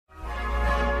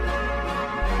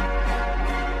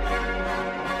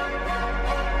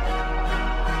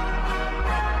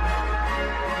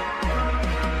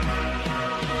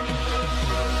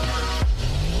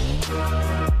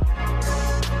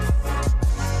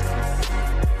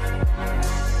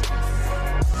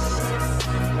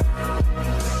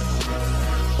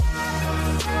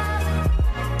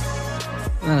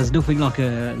There's nothing like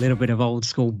a little bit of old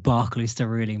school Barclays to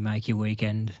really make your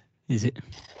weekend, is it?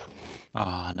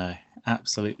 No,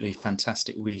 absolutely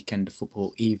fantastic weekend of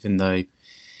football, even though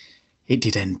it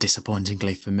did end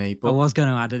disappointingly for me. But I was going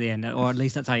to add at the end, or at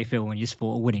least that's how you feel when you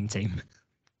support a winning team.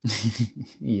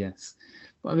 yes.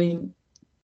 But I mean,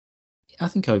 I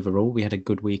think overall we had a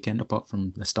good weekend, apart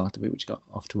from the start of it, which got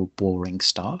off to a boring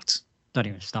start. Don't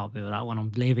even start with that one.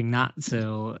 I'm leaving that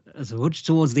so as much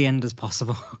towards the end as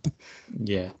possible.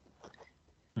 Yeah.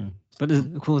 But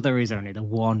of course, there is only the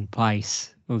one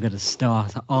place we're going to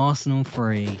start. Arsenal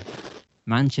 3,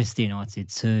 Manchester United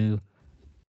 2.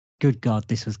 Good God,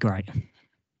 this was great.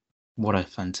 What a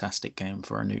fantastic game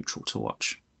for a neutral to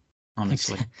watch.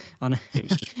 Honestly, it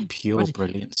was just pure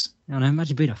brilliance.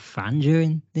 Imagine being a fan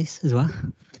during this as well.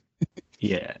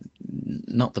 Yeah,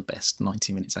 not the best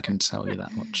 90 minutes, I can tell you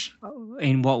that much.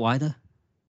 In what way, though?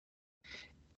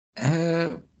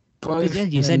 Both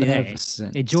you said it.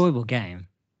 Enjoyable game,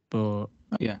 but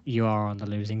you are on the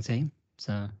losing team,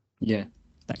 so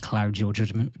that clouds your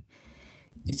judgment.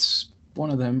 It's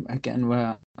one of them again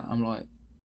where I'm like,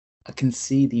 I can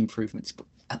see the improvements, but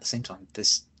at the same time,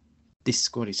 this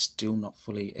squad is still not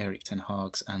fully Erik ten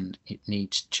Hag's, and it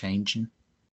needs changing.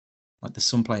 Like, there's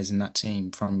some players in that team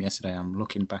from yesterday, I'm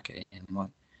looking back at it and I'm like,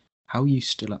 how are you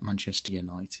still at Manchester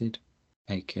United,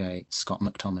 aka Scott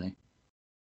McTominay?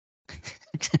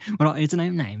 Well, is the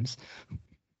name names?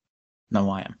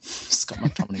 No, I am. Scott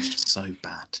McTominay is just so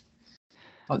bad.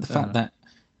 Like the fact that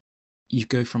you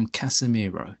go from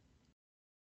Casemiro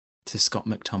to Scott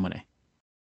McTominay.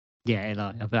 Yeah,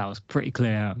 that was pretty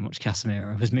clear how much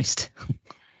Casemiro was missed.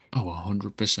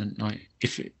 100%. Like,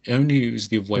 if it only it was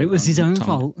the other way. It was his own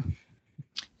fault.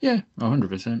 Yeah,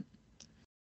 100%. I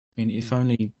mean, if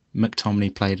only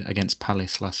McTominay played against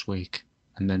Palace last week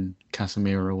and then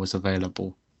Casemiro was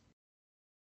available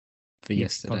for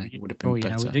yesterday, it would have been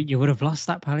better. You would have lost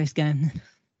that Palace game.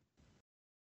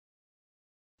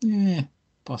 Yeah,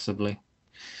 possibly.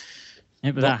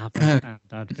 Yeah, but that happened, and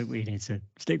I think we need to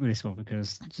stick with this one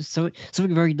because just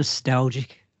something very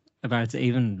nostalgic about it,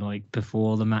 even like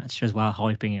before the match as well,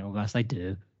 hyping it all as they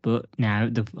do. But now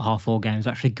the half 4 game's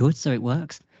actually good, so it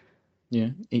works.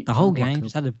 Yeah. The whole game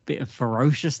just had a bit of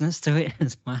ferociousness to it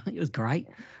as well. It was great.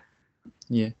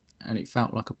 Yeah, and it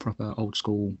felt like a proper old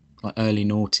school, like early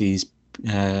noughties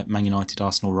Man United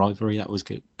Arsenal rivalry that was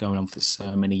going on for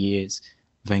so many years.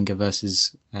 Wenger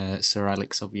versus Sir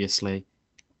Alex, obviously.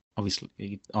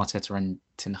 Obviously, Arteta and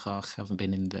Ten Hag haven't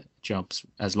been in the jobs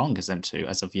as long as them two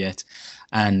as of yet,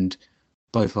 and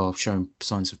both are showing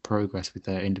signs of progress with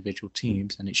their individual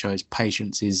teams, and it shows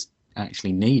patience is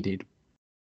actually needed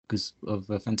because of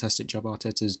a fantastic job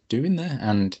Arteta's doing there.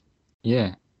 And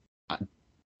yeah,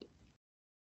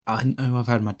 I know I've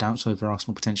had my doubts over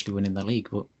Arsenal potentially winning the league,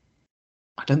 but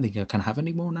I don't think I can have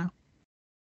any more now.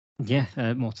 Yeah,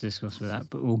 more to discuss with that,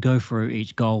 but we'll go through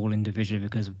each goal individually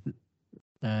because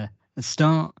at the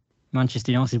start,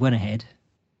 Manchester United went ahead.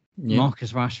 Yeah.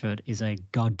 Marcus Rashford is a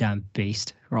goddamn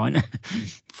beast, right?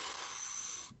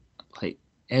 Like,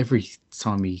 every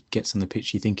time he gets on the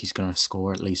pitch, you think he's going to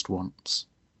score at least once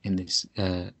in this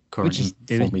current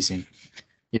form he's in.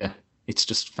 Yeah, it's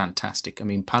just fantastic. I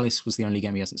mean, Palace was the only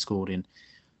game he hasn't scored in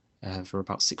for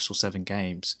about 6 or 7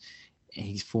 games.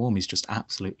 His form is just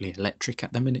absolutely electric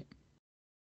at the minute.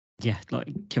 Yeah, like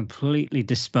completely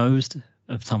disposed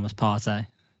of Thomas Partey,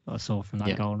 I saw from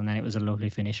that goal, and then it was a lovely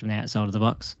finish from the outside of the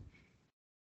box.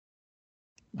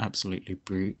 Absolutely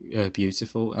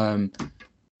beautiful.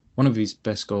 One of his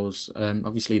best goals,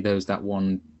 obviously there was that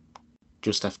one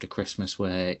just after Christmas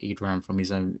where he'd ran from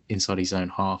inside his own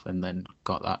half and then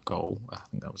got that goal. I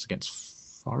think that was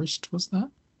against Forest, was that?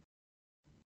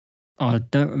 I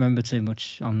don't remember too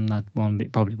much on that one, but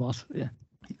it probably was, yeah.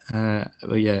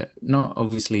 But yeah, not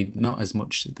as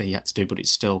much that he had to do, but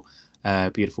it's still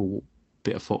a beautiful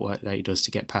bit of footwork that he does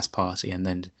to get past Partey and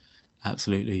then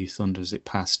absolutely thunders it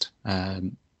past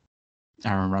Aaron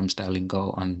Ramsdale in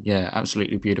goal. And yeah,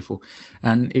 absolutely beautiful.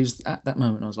 And it was at that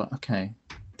moment I was like, okay,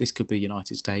 this could be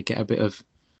United's day. Get a bit of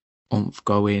oomph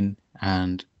going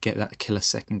and get that killer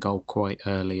second goal quite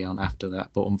early on after that.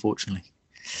 But unfortunately,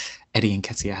 Eddie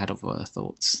Nketiah had other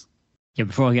thoughts. Yeah,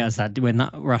 before I get to that, when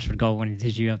that Rashford goal went,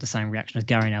 did you have the same reaction as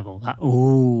Gary Neville?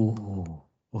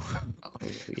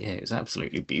 Yeah, it was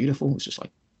absolutely beautiful. It's just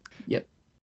like, yep.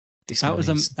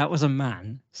 That was a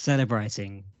man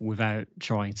celebrating without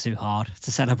trying too hard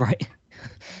to celebrate.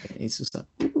 It's just like,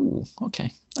 ooh,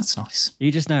 okay, that's nice.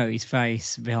 You just know his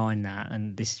face behind that,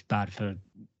 and this is bad for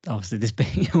obviously this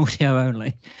being audio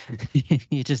only.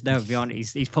 You just know behind it,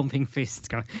 he's pumping fists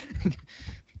going.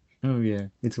 Oh yeah,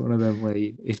 it's one of them where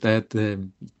if they had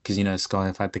because Sky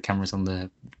have had the cameras on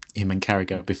him and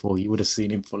Carragher before, you would have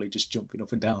seen him fully just jumping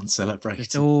up and down Just celebrating.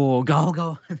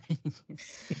 go.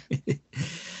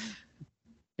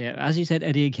 Yeah, as you said,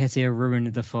 Eddie Nketiah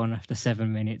ruined the fun after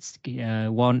 7 minutes.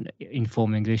 One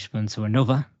informed Englishman to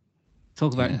another.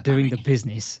 Talk Yeah, about doing the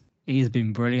business. He's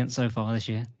been brilliant so far this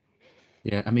year.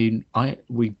 yeah.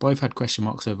 We both had question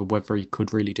marks over whether he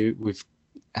could really do it with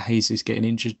Jesus getting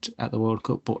injured at the World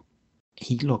Cup, but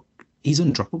he's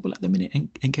undroppable at the minute.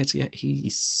 And Nketiah,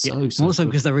 he's so Also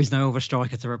good. because there is no other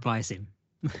striker to replace him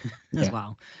as Yeah.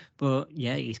 well. But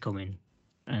yeah, he's coming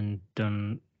and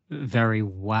done very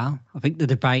well. I think the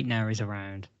debate now is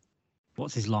around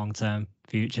what's his long-term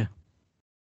future.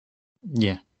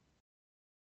 Yeah.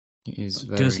 He is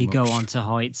Does he very go much. on to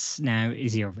heights now?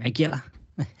 Is he a regular?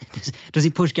 Does he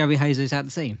push Gary Jesus out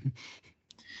the team?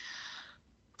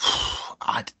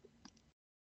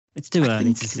 It's too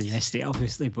early to suggest it,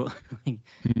 obviously, but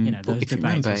those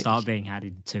debates will start being had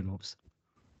in 2 months.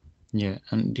 Yeah,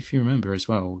 and if you remember as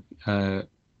well,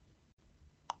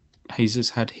 Jesus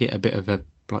had hit a bit of a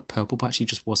purple patch. He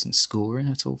just wasn't scoring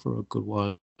at all for a good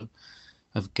while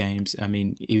of games. I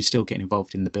mean, he was still getting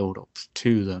involved in the build-up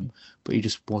to them, but he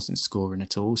just wasn't scoring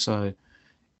at all. So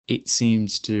it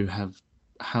seems to have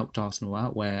helped Arsenal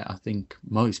out, where I think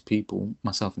most people,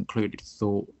 myself included,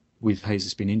 thought with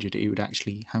Jesus being injured, it would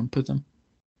actually hamper them.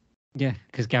 Yeah,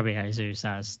 because Gabby Jesus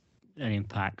has an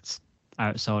impact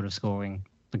outside of scoring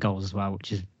the goals as well,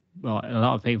 which is a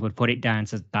lot of people would put it down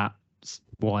to that's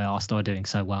why Arsenal are doing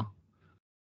so well.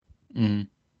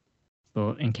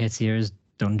 But Nketiah has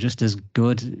done just as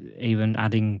good, even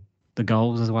adding the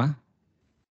goals as well.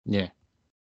 Yeah.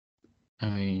 I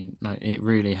mean, it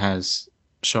really has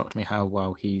shocked me how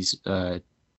well he's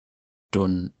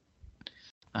done,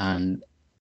 and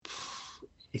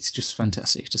it's just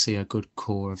fantastic to see a good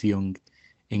core of young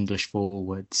English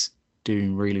forwards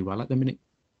doing really well at the minute.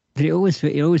 It always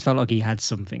felt like he had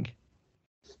something,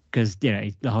 because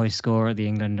he's the highest scorer at the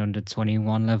England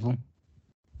under-21 level.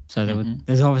 So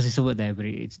there's obviously something there, but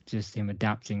it's just him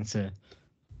adapting to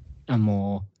a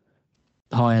more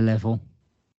higher level,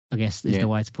 I guess is the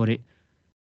way to put it,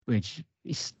 which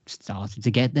is started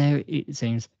to get there, it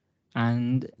seems.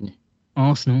 And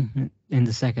Arsenal in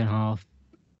the second half,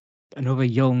 another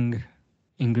young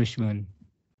Englishman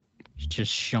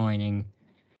just shining.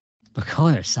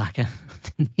 Bukayo Saka,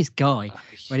 this guy,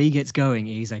 when he gets going,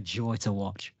 he's a joy to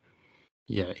watch.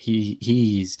 Yeah,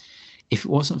 he's. If it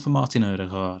wasn't for Martin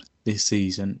Odegaard this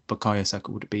season, Bukayo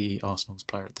Saka would be Arsenal's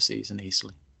player of the season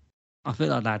easily. I feel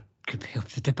like that could be up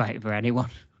for debate for anyone.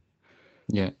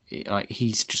 Yeah,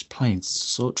 he's just playing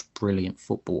such brilliant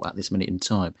football at this minute in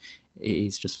time. It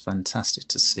is just fantastic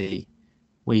to see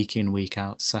week in, week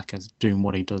out, Saka's doing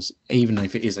what he does, even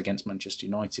if it is against Manchester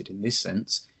United in this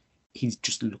sense. He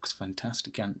just looks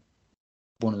fantastic and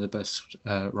one of the best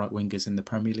right wingers in the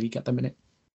Premier League at the minute.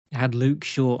 It had Luke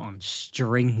Shaw on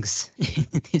strings.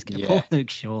 Poor Luke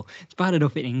Shaw. It's bad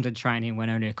enough in England training when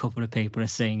only a couple of people are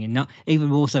seeing it, not even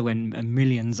more so when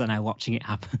millions are now watching it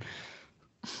happen.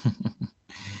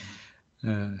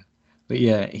 But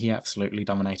yeah, he absolutely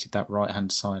dominated that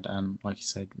right-hand side and, like you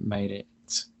said, made it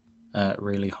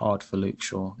really hard for Luke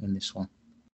Shaw in this one.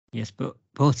 Yes, but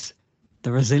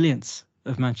the resilience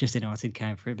of Manchester United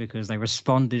came through because they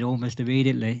responded almost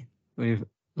immediately with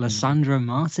Lisandro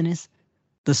Martinez.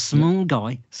 The small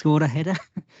guy scored a header.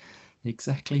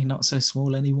 Exactly, not so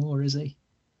small anymore, is he?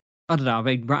 I don't know. I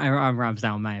mean,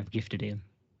 Ramsdale may have gifted him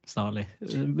slightly.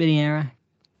 Mini error.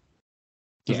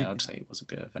 I'd say it was a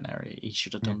bit of an error. He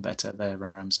should have done better there,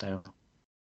 Ramsdale.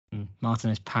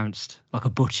 Martinez pounced like a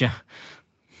butcher.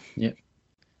 Yep.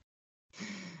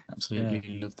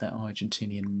 Absolutely love that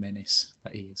Argentinian menace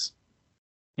that he is.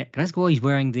 Yeah, can I ask why he's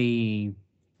wearing the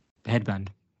headband?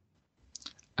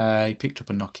 He picked up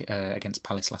a knock against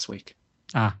Palace last week.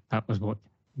 That was what.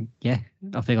 Yeah,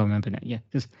 I think I remember that. Yeah,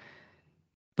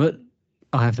 but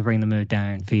I have to bring the mood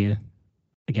down for you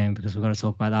again because we've got to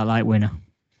talk about that light winner,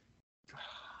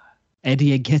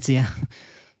 Eddie Nketiah,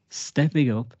 stepping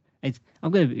up.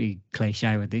 I'm going to be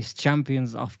cliche with this.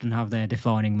 Champions often have their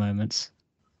defining moments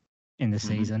in the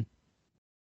season.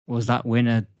 Was that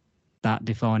winner that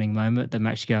defining moment that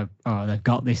makes you go, oh, they've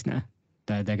got this now?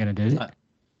 They're going to do it?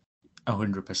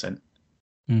 100%.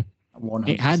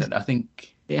 100%. I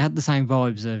think it had the same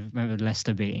vibes of, remember,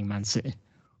 Leicester beating Man City.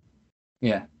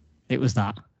 Yeah. It was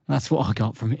that. That's what I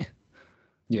got from it.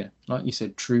 Yeah, like you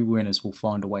said, true winners will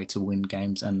find a way to win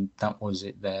games, and that was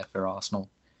it there for Arsenal.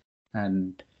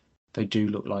 And they do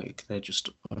look like they're just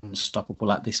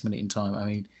unstoppable at this minute in time. I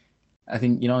mean, I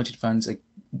think United fans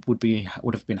would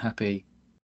have been happy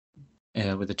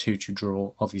with a 2-2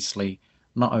 draw. Obviously,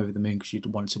 not over the moon because you'd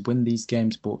want to win these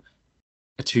games, but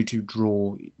a 2-2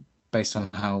 draw, based on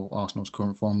how Arsenal's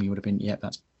current form, you would have been, yeah,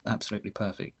 that's absolutely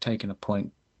perfect. Taken a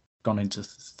point, gone into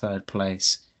third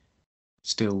place,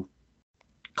 still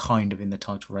kind of in the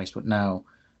title race, but now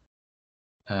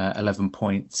 11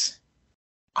 points.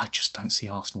 I just don't see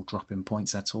Arsenal dropping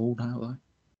points at all now, though.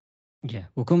 Yeah,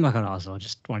 we'll come back on Arsenal. I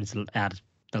just wanted to add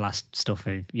the last stuff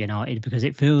of United because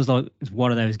it feels like it's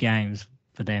one of those games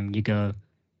for them. You go,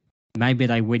 maybe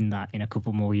they win that in a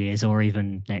couple more years or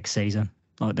even next season.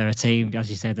 Like they're a team, as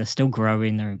you said, they're still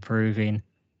growing, they're improving.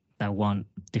 They want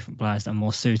different players that are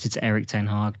more suited to Erik Ten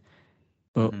Hag.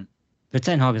 But for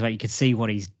Ten Hag, is like you could see what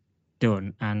he's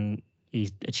done and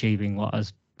he's achieving what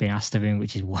has been asked of him,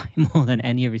 which is way more than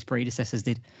any of his predecessors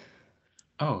did.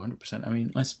 Oh, 100%. I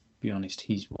mean, let's be honest,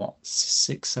 he's what,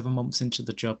 6-7 months into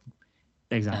the job?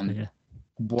 Exactly, yeah.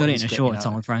 Done it in a short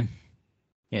time frame.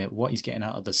 Yeah, what he's getting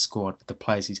out of the squad, the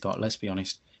players he's got, let's be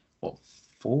honest, what,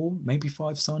 4, maybe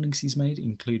 5 signings he's made,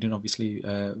 including obviously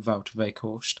Wout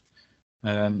Weghorst.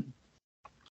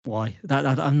 Why?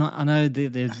 I'm not. I know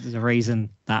there's a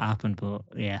reason that happened, but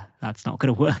yeah, that's not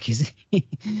going to work, is it?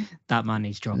 That man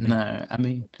needs dropping. No, I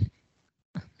mean,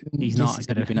 he's not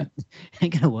going to.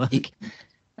 Ain't going to work.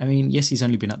 I mean, yes, he's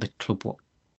only been at the club what,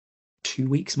 2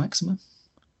 weeks maximum,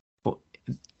 but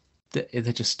they're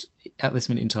just at this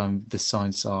minute in time. The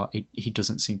signs are he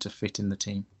doesn't seem to fit in the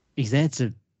team. He's there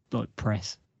to like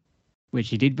press, which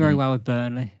he did very well with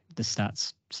Burnley. The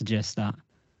stats suggest that.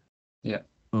 Yeah.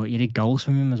 But you need goals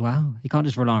from him as well. You can't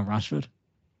just rely on Rashford.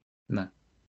 No.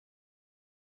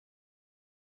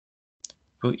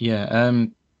 But yeah,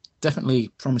 definitely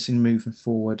promising moving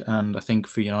forward. And I think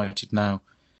for United now,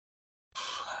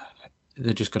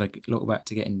 they're just got to look back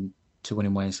to getting to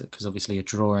winning ways, because obviously a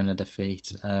draw and a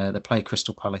defeat. They play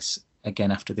Crystal Palace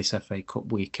again after this FA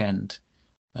Cup weekend,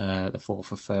 the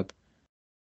 4th of Feb.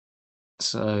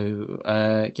 So,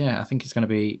 yeah, I think it's going to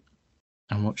be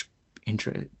a much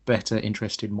better,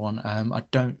 interesting one. I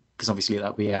don't, because obviously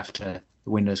that'll be after the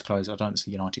window's closed. I don't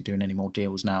see United doing any more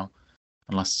deals now,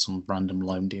 unless some random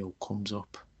loan deal comes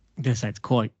up. I guess it's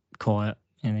quite quiet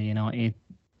in the United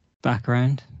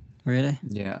background, really.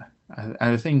 Yeah,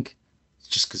 I think it's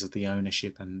just because of the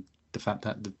ownership and the fact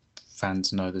that the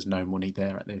fans know there's no money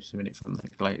there at this minute from the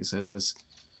Glazers.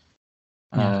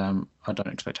 I don't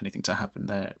expect anything to happen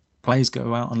there. Players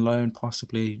go out on loan,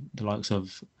 possibly the likes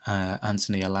of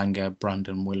Anthony Elanga,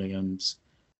 Brandon Williams,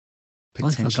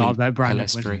 potentially I forgot about Brandon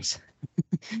Williams.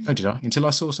 Oh, did I? Until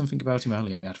I saw something about him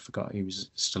earlier, I forgot he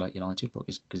was still at United, but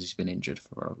because he's been injured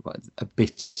for a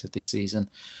bit of this season.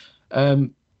 But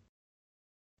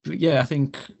yeah, I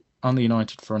think on the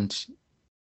United front,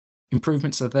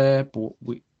 improvements are there, but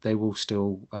they will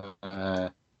still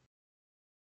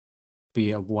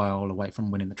be a while away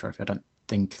from winning the trophy. I don't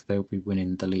think they'll be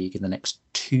winning the league in the next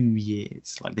 2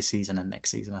 years, like this season and next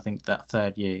season. I think that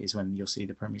third year is when you'll see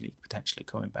the Premier League potentially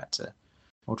coming back to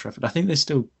Old Trafford. I think they've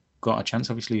still got a chance,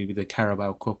 obviously, with the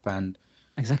Carabao Cup and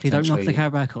exactly. Don't knock the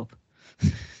Carabao Cup.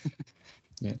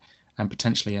 Yeah, and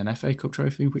potentially an FA Cup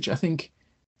trophy, which I think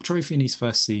trophy in his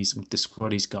first season with the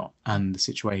squad he's got and the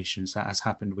situations that has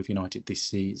happened with United this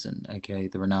season. Okay,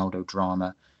 the Ronaldo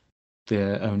drama,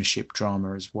 the ownership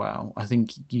drama as well. I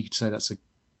think you could say that's a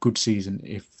good season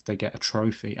if they get a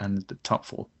trophy and the top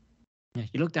 4. Yeah,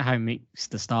 you looked at how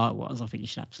mixed the start was. I think you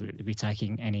should absolutely be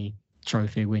taking any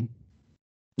trophy win.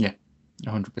 Yeah,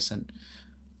 100%.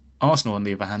 Arsenal, on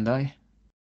the other hand,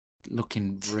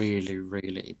 looking really,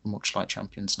 really much like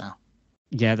champions now.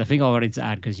 Yeah, the thing I wanted to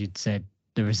add, because you'd said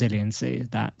the resiliency,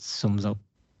 that sums up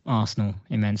Arsenal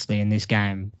immensely in this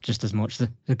game just as much. The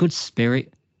good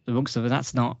spirit, the looks of it,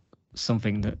 that's not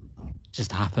something that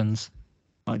just happens.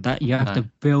 Like that, you have to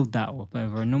build that up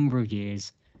over a number of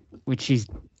years, which he's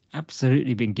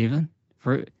absolutely been given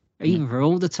for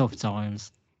all the tough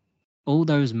times, all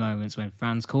those moments when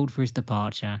fans called for his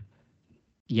departure.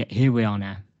 Yet here we are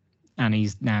now, and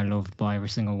he's now loved by every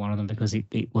single one of them because it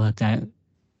worked out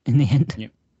in the end.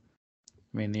 Yep.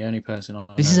 I mean, the only person I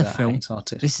this know is a film.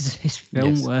 This is his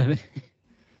film. Yes. Worthy.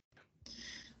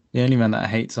 The only man that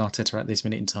hates Arteta at this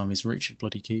minute in time is Richard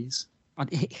Bloody Keys.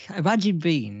 Imagine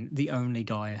being the only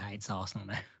guy who hates Arsenal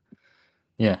now.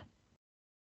 Yeah.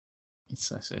 It's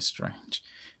so strange.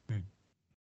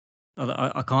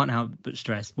 I can't help but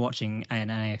stress watching an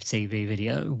AFTV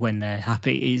video when they're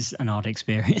happy is an odd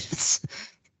experience.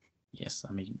 Yes,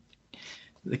 I mean,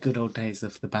 the good old days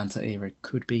of the banter era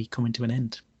could be coming to an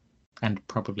end, and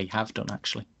probably have done,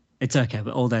 actually. It's okay,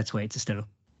 but all their tweets are still up.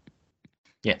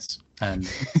 Yes, and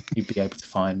you'd be able to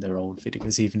find their old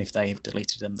videos, even if they've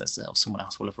deleted them themselves. Someone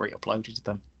else will have re-uploaded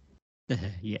them.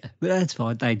 Yeah, but that's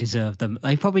fine. They deserve them.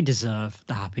 They probably deserve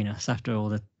the happiness after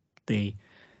all the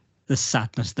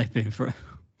sadness they've been through.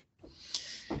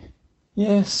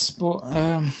 Yes, but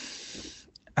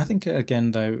I think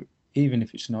again though, even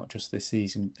if it's not just this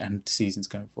season and seasons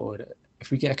going forward, if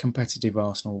we get a competitive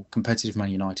Arsenal, competitive Man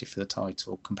United for the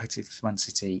title, competitive Man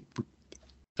City,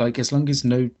 like as long as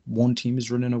no one team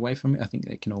is running away from it, I think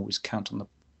they can always count on the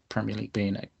Premier League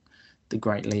being the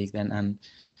great league then. And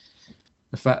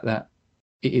the fact that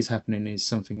it is happening is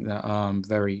something that I'm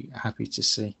very happy to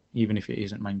see, even if it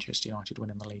isn't Manchester United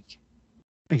winning the league.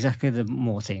 Exactly. The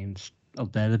more teams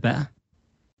up there, the better.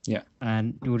 Yeah.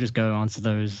 And we'll just go on to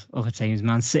those other teams.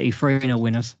 Man City 3-0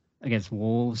 winners against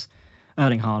Wolves.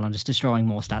 Erling Haaland just destroying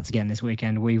more stats again this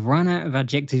weekend. We've run out of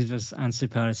adjectives and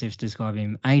superlatives to describe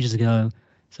him ages ago.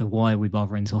 So why are we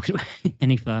bothering talking about it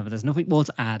any further? There's nothing more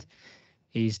to add.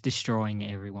 He's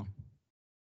destroying everyone.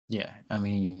 Yeah, I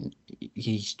mean,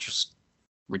 he's just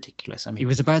ridiculous. I mean, he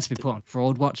was about to be put on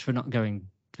fraud watch for going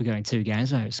 2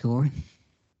 games without scoring.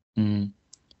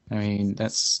 I mean,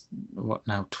 that's what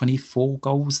now 24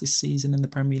 goals this season in the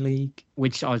Premier League,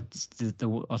 which I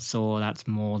saw that's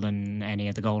more than any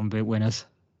of the Golden Boot winners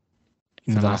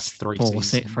in for the last three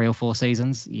or 4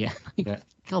 seasons. Yeah,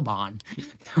 come on.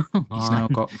 He's now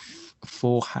got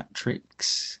 4 hat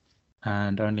tricks,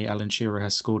 and only Alan Shearer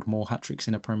has scored more hat tricks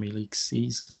in a Premier League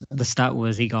season. The stat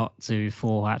was he got to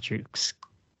 4 hat tricks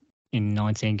in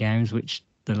 19 games, which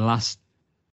the last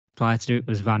player to do it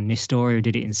was Van Nistelrooy, who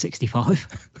did it in 65.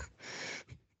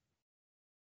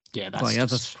 Yeah, that's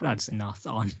not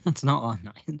on. That's not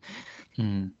on.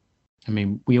 I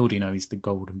mean, we already know he's the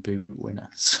Golden Boot winner,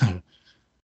 so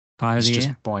player of the just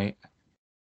year by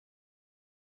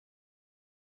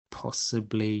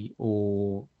possibly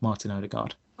or Martin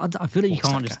Odegaard. I feel like you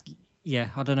can't just. Yeah,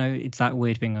 I don't know. It's that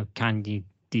weird thing of can you.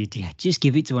 Do you just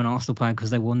give it to an Arsenal player because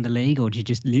they won the league, or do you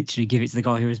just literally give it to the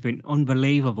guy who has been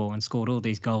unbelievable and scored all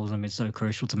these goals and been so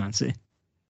crucial to Man City?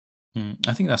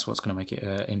 I think that's what's going to make it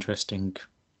an interesting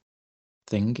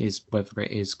thing, is whether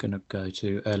it is going to go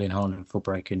to Erling Haaland for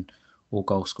breaking all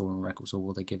goal scoring records, or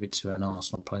will they give it to an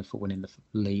Arsenal player for winning the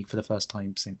league for the first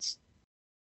time since...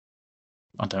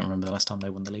 I don't remember the last time they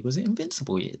won the league. Was it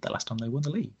Invincible year, the last time they won the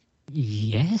league?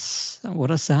 Yes,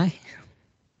 what I say.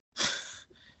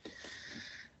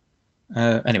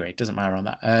 Anyway, it doesn't matter on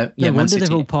that. Yeah, no wonder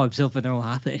they're all pipes up and they're all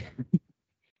happy.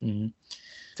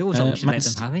 It's always let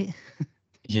them have it.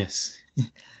 Yes.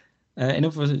 In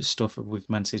other stuff with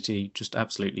Man City, just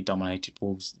absolutely dominated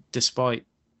Wolves, despite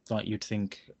like you'd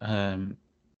think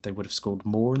they would have scored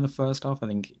more in the first half. I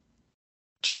think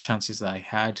chances they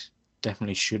had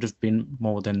definitely should have been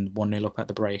more than 1-0 up at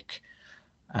the break.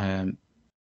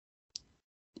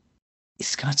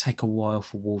 It's going to take a while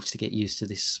for Wolves to get used to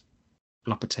this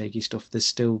Lopetegui stuff. There's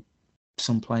still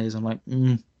some players I'm like,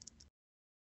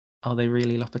 are they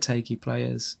really Lopetegui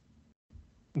players?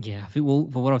 Yeah, I think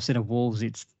for what I've seen of Wolves,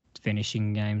 it's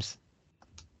finishing games.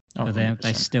 For them,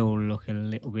 they still look a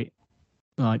little bit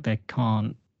like they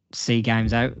can't see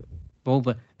games out. Well,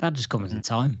 but that just comes in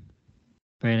time.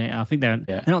 Really, I think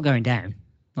they're not going down.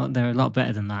 They're a lot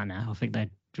better than that now. I think they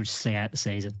just see out the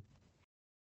season.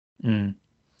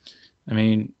 I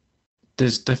mean,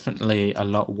 there's definitely a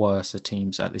lot worse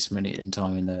teams at this minute in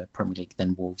time in the Premier League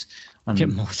than Wolves. Get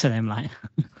more to them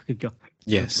later.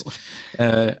 Yes.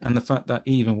 And the fact that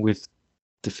even with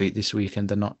defeat this weekend,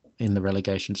 they're not in the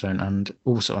relegation zone. And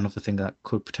also another thing that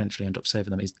could potentially end up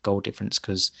saving them is the goal difference,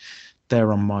 because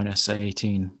they're on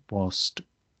 -18, whilst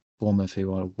Bournemouth,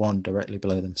 who are one directly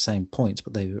below them, same points,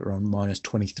 but they are on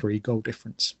 -23 goal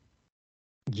difference.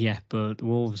 Yeah, but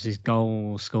Wolves'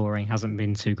 goal scoring hasn't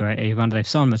been too great either. They've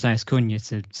signed Matheus Cunha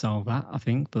to solve that, I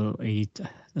think, but I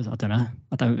don't know.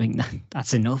 I don't think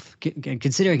that's enough,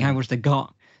 considering how much they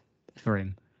got for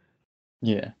him.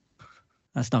 Yeah.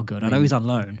 That's not good. I know he's on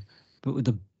loan, but with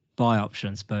the buy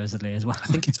option supposedly as well. I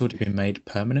think it's already been made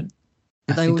permanent.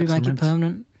 Did they already make it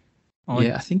permanent?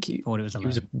 Yeah, I think thought it was a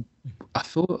loan.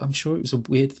 I'm sure it was a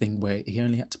weird thing where he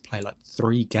only had to play like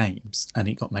 3 games and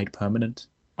he got made permanent.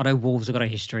 I know Wolves have got a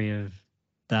history of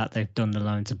that. They've done the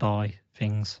loan to buy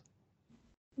things.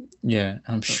 Yeah,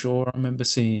 I'm sure I remember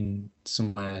seeing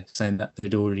somewhere saying that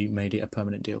they'd already made it a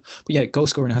permanent deal. But yeah, goal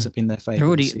scoring hasn't been their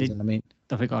favourite this season. I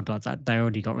think they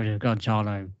already got rid of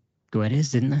Gonzalo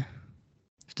Guedes, didn't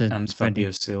they? And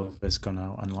Fabio Silva's gone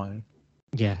out on loan.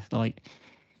 Yeah, like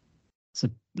it's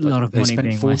a lot of money. They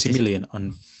spent 40 million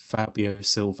on Fabio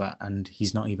Silva, and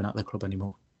he's not even at the club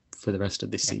anymore for the rest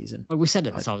of this season. Well, we said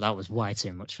at the time that was way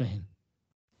too much for him.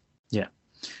 Yeah.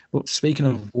 Well, speaking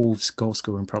of Wolves'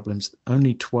 goal-scoring problems,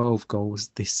 only 12 goals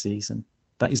this season.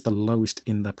 That is the lowest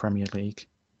in the Premier League.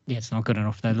 Yeah, it's not good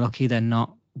enough. They're lucky they're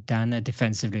not down there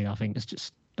defensively. I think it's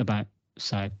just about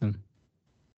save them.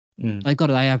 They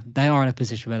are in a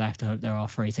position where they have to hope there are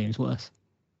 3 teams worse.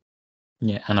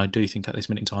 Yeah, and I do think at this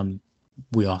minute in time,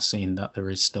 we are seeing that there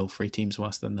is still 3 teams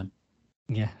worse than them.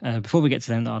 Yeah. Before we get to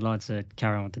them, I'd like to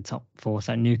carry on with the top 4.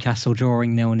 So Newcastle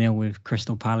drawing 0-0 with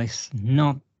Crystal Palace.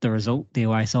 Not the result the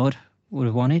away side would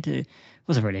have wanted. It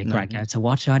wasn't really a great game to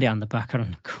watch. I had it on the back. I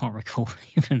can't recall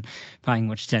even paying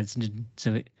much attention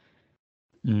to it.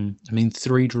 I mean,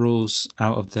 3 draws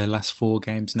out of their last 4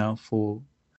 games now for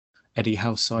Eddie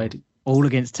Howe's side. All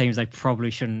against teams they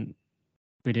probably shouldn't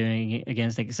be doing it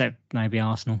against, except maybe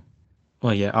Arsenal.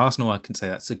 Well, yeah, Arsenal, I can say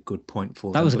that's a good point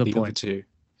for them. That was a good point. The other 2,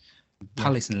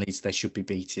 Palace and Leeds, they should be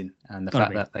beating, and the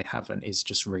fact that they haven't is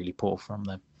just really poor from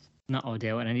them. Not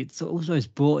ideal, and it's also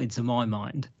brought into my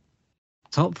mind,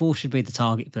 top 4 should be the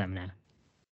target for them now.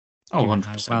 Oh,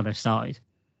 100%. How they've started.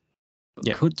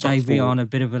 Yeah, could they be on a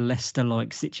bit of a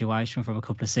Leicester-like situation from a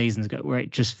couple of seasons ago where it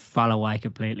just fell away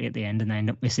completely at the end and they end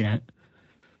up missing out?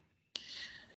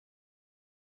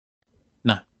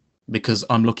 No, because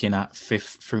I'm looking at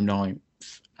 5th through 9th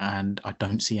and I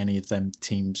don't see any of them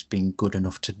teams being good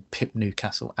enough to pip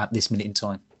Newcastle at this minute in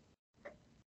time.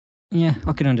 Yeah,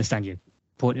 I can understand your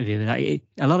point of view. A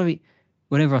lot of it,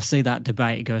 whenever I see that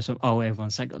debate, it goes,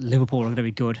 everyone's like, Liverpool are going to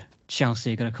be good,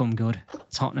 Chelsea are going to come good,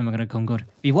 Tottenham are going to come good.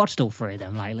 You watched all 3 of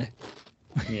them lately.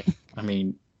 Yeah, I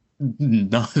mean,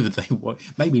 none of them.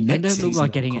 Maybe next season. They don't look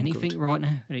like getting anything right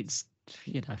now. It's,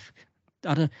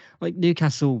 I don't like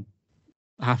Newcastle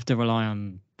have to rely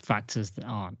on factors that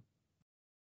aren't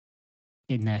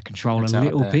in their control a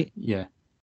little bit. Yeah,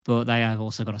 but they have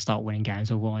also got to start winning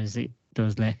games, otherwise it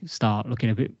does start looking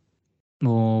a bit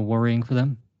more worrying for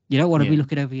them. You don't want to be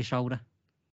looking over your shoulder.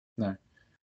 No.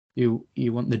 You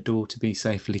want the door to be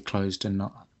safely closed and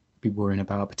not be worrying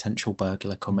about a potential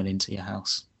burglar coming into your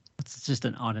house. It's just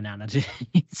an odd analogy.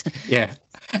 Yeah.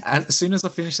 As soon as I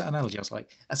finished that analogy, I was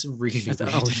like, that's a really good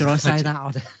analogy. Should I say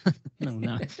that?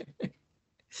 No.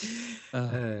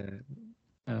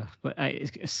 But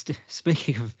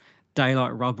speaking of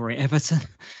daylight robbery, Everton,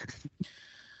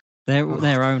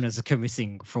 their owners are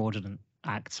committing fraudulent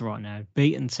acts right now.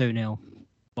 Beaten 2-0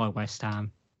 by West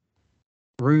Ham.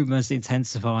 Rumours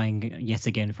intensifying yet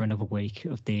again for another week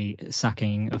of the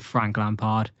sacking of Frank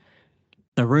Lampard.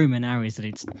 The rumour now is that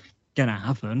it's going to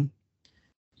happen.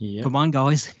 Yeah. Come on,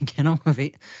 guys, get on with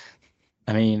it.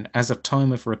 I mean, as of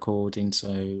time of recording,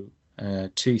 so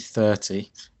 2:30.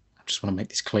 I just want to make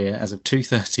this clear. As of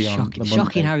 2:30 on the Monday.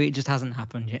 Shocking how it just hasn't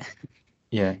happened yet.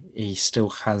 Yeah, he still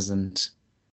hasn't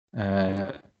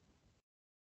been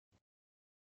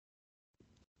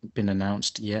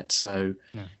announced yet. So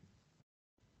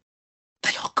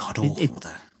they are god awful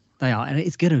there. They are, and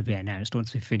it's going to be announced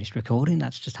once we've finished recording.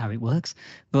 That's just how it works.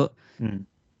 But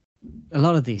a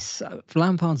lot of this,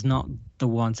 Lampard's not the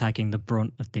one taking the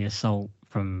brunt of the assault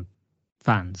from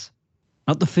fans.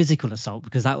 Not the physical assault,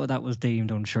 because that was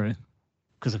deemed untrue.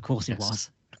 Because of course it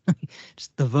was.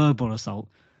 Just the verbal assault.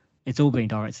 It's all being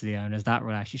directed to the owners. That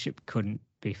relationship couldn't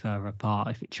be further apart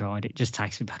if it tried. It just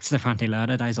takes me back to the Frankie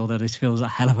Lerner days, although this feels a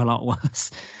hell of a lot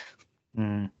worse.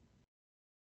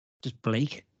 Just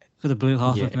bleak for the blue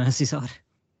half of Merseyside.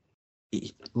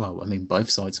 Well, I mean,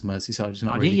 both sides of Merseyside is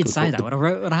not. I really knew you'd good, say that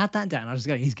when I had that down. I was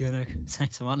going, he's going to say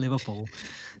something on Liverpool.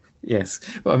 Yes,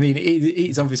 well, I mean,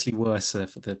 it's obviously worse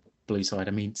for the blue side.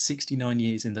 I mean, 69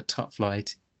 years in the top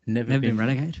flight, never been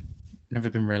relegated. Never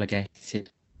been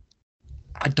relegated.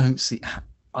 I don't see.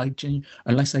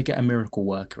 Unless they get a miracle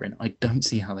worker in, I don't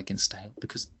see how they can stay up,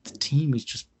 because the team is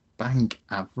just bang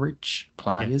average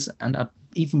players, and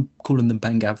even calling them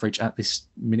bang average at this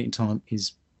minute in time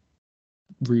is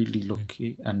really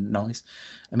lucky and nice.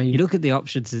 I mean, you look at the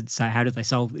options and say, how do they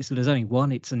solve this? So there's only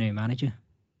one. It's a new manager,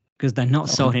 because they're not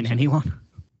signing anyone.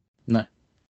 No.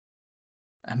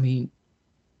 I mean,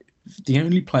 the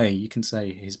only player you can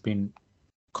say has been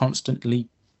constantly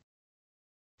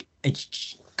a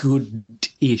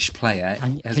good-ish player.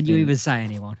 Can you even say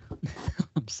anyone?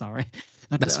 I'm sorry.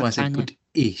 That's why I said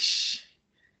good-ish.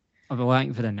 I've been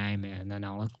waiting for the name here, and then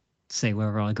I'll see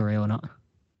whether I agree or not.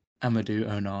 Amadou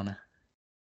Onana.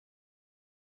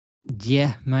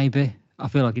 Yeah, maybe. I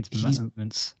feel like it's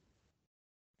movements.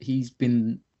 He's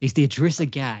the Idrissa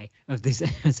Gueye of this,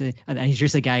 and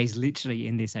Idrissa Gueye is literally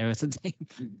in this Everton team.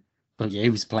 Well, yeah, he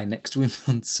was playing next to him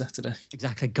on Saturday.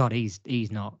 Exactly. God, he's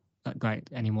not that great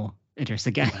anymore.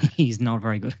 Idrissa Gueye, he's not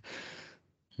very good.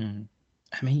 I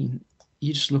mean,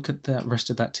 you just look at the rest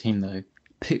of that team, though.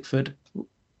 Pickford.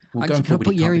 Can I put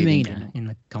Yerry Mina in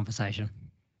the conversation?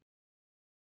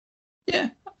 Yeah.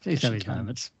 Please have his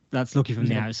moments. that's looking from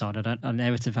the outside. And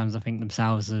Everton fans, I think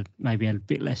themselves are maybe a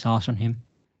bit less harsh on him.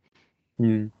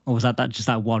 Or was that just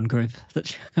that one group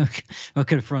that were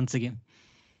confronting him?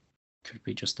 Could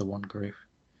be just the one group.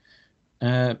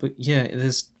 But yeah,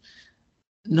 there's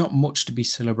not much to be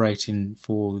celebrating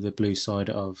for the blue side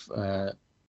of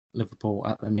Liverpool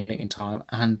at the minute in time.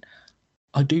 And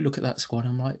I do look at that squad,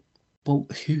 I'm like, well,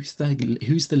 who's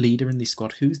the leader in this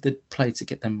squad? Who's the player to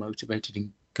get them motivated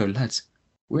and go, lads,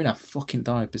 we're in a fucking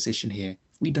dire position here.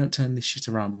 If we don't turn this shit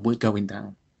around, we're going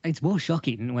down. It's more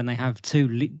shocking when they have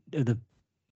two of the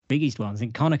biggest ones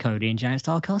in Conor Cody and James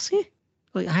Tarkowski.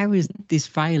 Like, how is this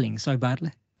failing so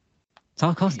badly?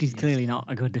 Tarkowski's clearly not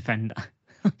a good defender.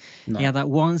 No. Yeah, that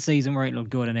one season where it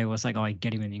looked good and everyone was like, oh,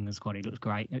 get him in the England squad, he looks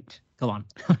great. Come on.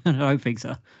 I don't think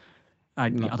so. I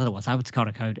don't know what's happened to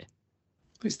Conor Cody.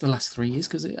 It's the last 3 years,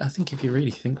 because I think if you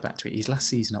really think back to it, his last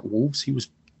season at Wolves, he was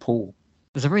poor.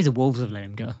 There's a reason Wolves have let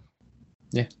him go.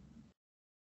 Yeah.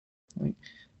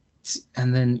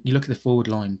 And then you look at the forward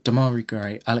line, Damari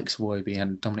Gray, Alex Iwobi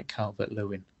and Dominic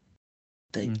Calvert-Lewin.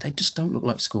 They just don't look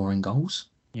like scoring goals.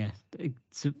 Yeah,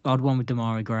 it's an odd one with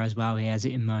Damari Gray as well. He has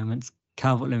it in moments.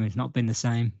 Calvert-Lewin's not been the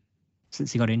same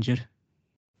since he got injured.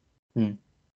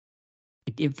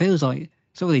 It feels like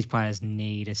some of these players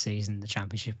need a season in the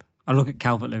Championship. I look at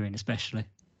Calvert-Lewin especially.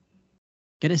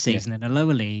 Get a season in a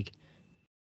lower league.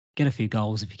 Get a few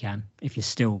goals if you can. If you're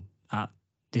still at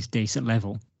this decent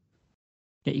level,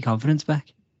 get your confidence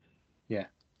back. Yeah.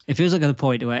 It feels like at the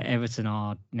point where Everton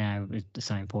are now at the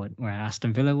same point where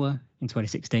Aston Villa were in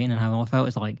 2016, and how I felt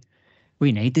it's like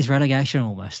we need this relegation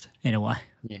almost in a way.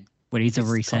 Yeah. We need to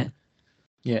reset.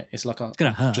 It's like it's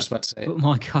gonna hurt. Just about to say, but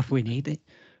my God, we need it.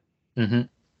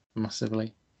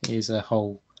 Massively. It is a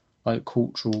whole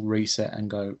cultural reset and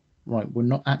go, right, we're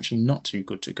not too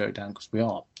good to go down because we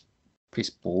are piss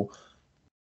poor.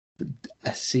 But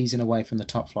a season away from the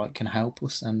top flight can help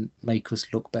us and make us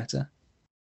look better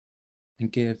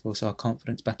and give us our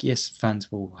confidence back. Yes,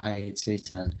 fans will hate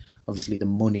it, and obviously the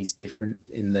money's different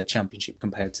in the Championship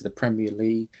compared to the Premier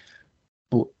League,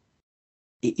 but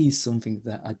it is something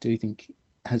that I do think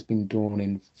has been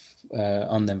dawning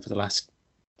on them for the last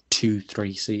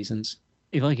 2-3 seasons.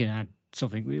 If I can add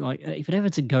something, like if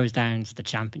Everton goes down to the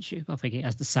Championship, I think it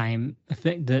has the same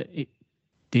effect that it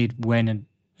did when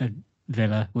a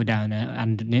Villa were down there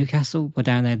and Newcastle were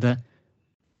down there.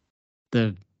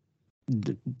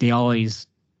 The eyes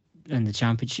and the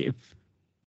Championship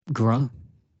grow,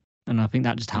 and I think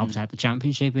that just helps out the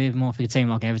Championship even more. For a team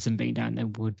like Everton being down there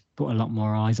would put a lot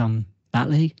more eyes on that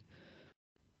league.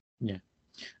 Yeah.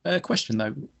 Question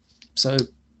though. So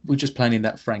we're just planning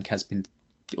that Frank has been,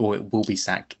 or it will be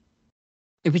sacked.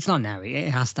 If it's not now, it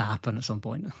has to happen at some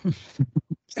point.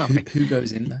 Who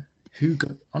goes in there? Who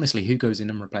goes in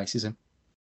and replaces him?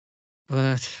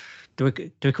 But do we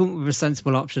come up with a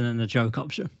sensible option and a joke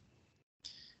option?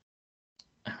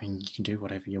 I mean, you can do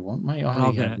whatever you want, mate.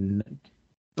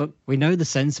 But we know the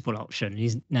sensible option.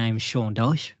 His name's Sean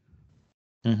Dyche.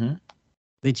 Mm-hmm.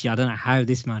 Literally, I don't know how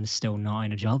this man is still not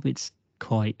in a job. It's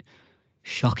quite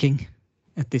shocking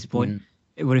at this point.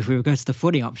 But if we were going to the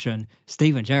funny option,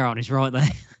 Steven Gerrard is right there.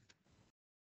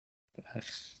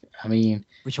 I mean,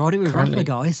 we tried it with Rafa,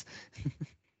 guys.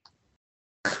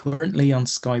 Currently on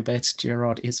Sky Bet,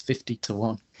 Gerrard is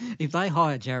 50-1. If they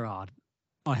hire Gerrard,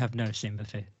 I have no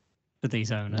sympathy for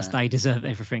these owners. No. They deserve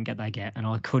everything that they get, and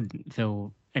I couldn't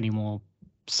feel any more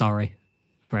sorry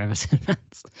for Everton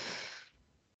fans.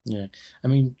 Yeah, I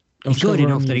mean, he's good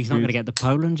enough that he's not going to get the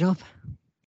Poland job.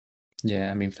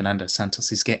 Yeah, I mean, Fernando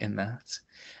Santos is getting that.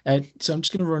 So I'm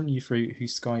just going to run you through who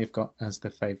Sky have got as the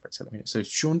favourites at the minute. So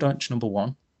Sean Dyche, number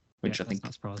 1, which I think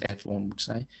everyone would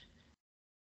say.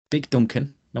 Big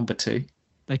Duncan, number 2.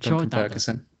 They tried that.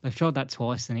 Ferguson. They've tried that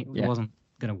twice, and it wasn't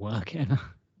going to work ever.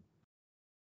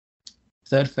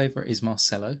 Third favourite is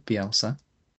Marcelo Bielsa.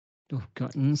 Oh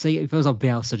God! And see, it feels like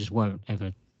Bielsa just won't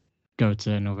ever go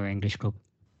to another English club.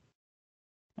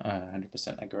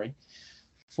 100% agree.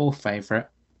 Fourth favourite,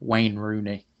 Wayne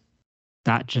Rooney.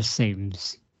 That just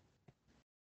seems.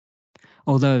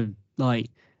 Although,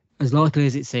 like, as likely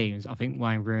as it seems, I think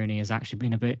Wayne Rooney has actually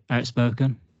been a bit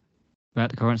outspoken about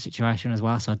the current situation as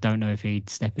well. So I don't know if he'd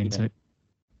step into it.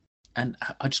 And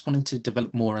I just want him to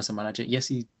develop more as a manager. Yes,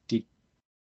 he did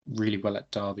really well at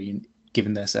Derby,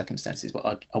 given their circumstances,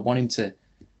 but I want him to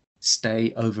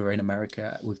stay over in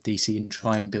America with DC and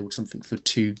try and build something for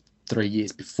 2-3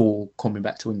 years before coming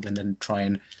back to England and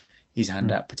trying his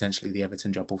hand at potentially the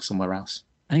Everton job or somewhere else.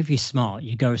 And if you're smart,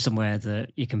 you go somewhere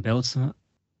that you can build something.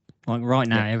 Like right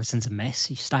now, Everton's a mess.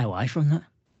 You stay away from that.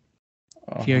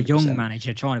 If you're a young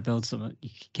manager trying to build something, you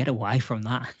get away from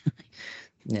that.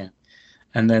 Yeah.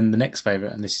 And then the next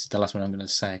favourite, and this is the last one I'm going to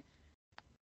say,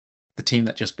 the team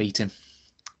that just beat him.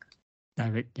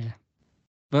 David, yeah.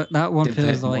 But that one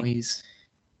feels like... Moyes.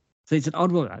 So it's an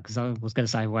odd one, because I was going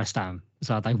to say West Ham.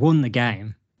 So they won the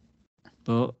game,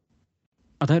 but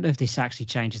I don't know if this actually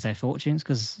changes their fortunes,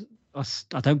 because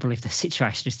I don't believe the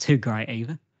situation is too great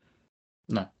either.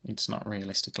 No, it's not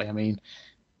realistically. I mean,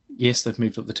 yes, they've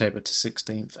moved up the table to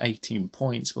 16th, 18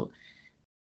 points, but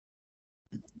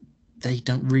they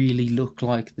don't really look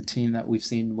like the team that we've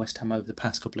seen West Ham over the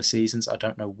past couple of seasons. I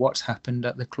don't know what's happened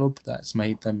at the club that's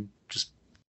made them just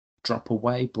drop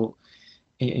away, but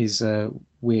it is a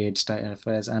weird state of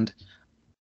affairs. And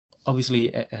obviously,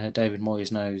 David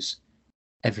Moyes knows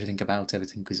everything about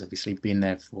everything, because obviously been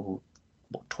there for,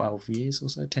 12 years or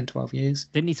so, 10, 12 years.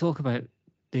 Didn't he talk about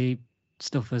the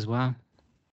stuff as well?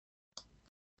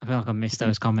 I feel like I missed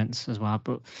those comments as well,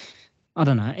 but I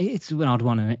don't know. It's an odd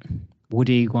one, isn't it? Would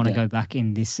he want to go back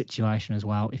in this situation as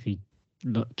well if he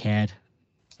cared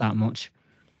that much?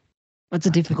 That's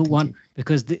a difficult one,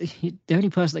 because the only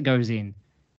person that goes in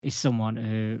is someone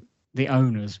who the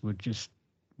owners would just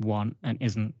want and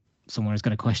isn't someone who's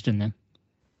going to question them.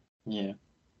 Yeah.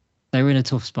 They're in a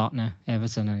tough spot now,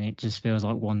 Everton, and it just feels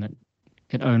like one that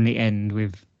could only end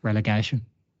with relegation.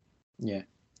 Yeah.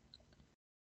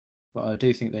 But I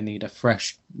do think they need a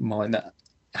fresh mind that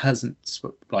hasn't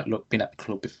been at the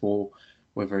club before,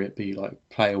 whether it be like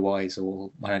player wise or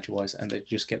manager wise, and they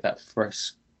just get that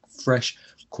fresh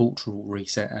cultural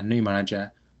reset. A new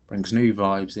manager brings new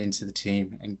vibes into the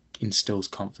team and instills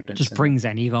confidence. Just brings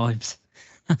any vibes.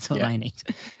 That's what they need.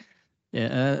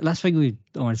 Yeah. Last thing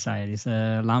I want to say is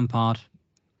Lampard.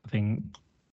 I think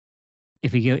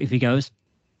if he goes,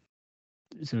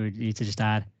 so we need to just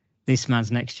add, this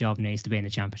man's next job needs to be in the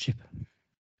Championship.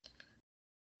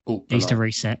 Needs to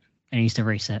reset. He needs to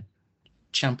reset.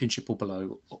 Championship or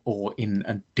below, or in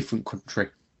a different country.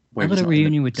 How about a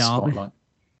reunion with Derby?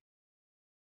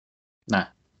 Nah.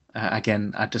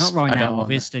 Again, I just... Not right now,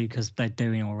 obviously, because they're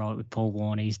doing all right with Paul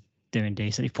Warne. He's doing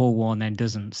decent. If Paul Warne then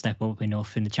doesn't step up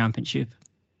enough in the Championship.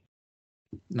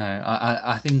 No,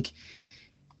 I think,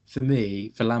 for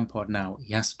me, for Lampard now,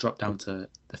 he has to drop down to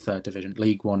the third division,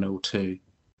 League 1 or 2,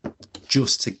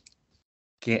 just to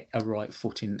get a right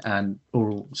footing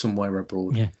or somewhere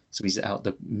abroad. Yeah. So he's out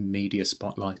the media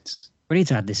spotlight. We need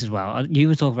to add this as well. You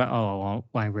were talking about,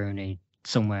 Wayne Rooney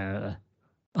somewhere at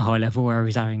a high level where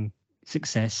he's having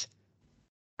success.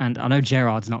 And I know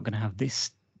Gerrard's not going to have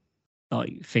this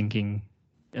thinking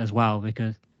as well,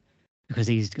 because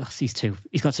he's got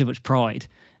too much pride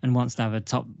and wants to have a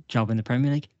top job in the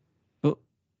Premier League. But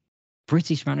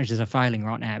British managers are failing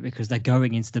right now because they're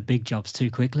going into the big jobs too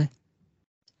quickly.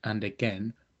 And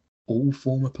again, all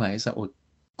former players that were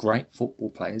great football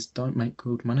players don't make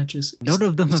good managers. None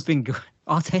of them have been good.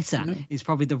 Arteta is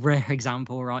probably the rare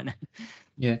example right now.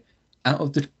 Yeah. Out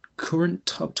of the current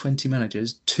top 20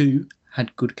 managers, 2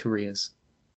 had good careers.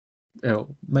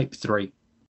 Maybe 3.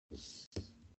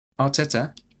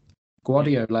 Arteta,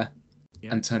 Guardiola,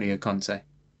 Antonio Conte.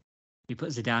 You put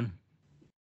Zidane.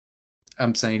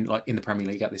 I'm saying in the Premier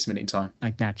League at this minute in time.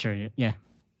 Naturally, yeah.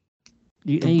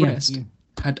 The rest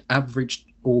had average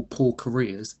or poor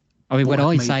careers. I mean, when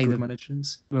I say that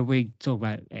managers. When we talk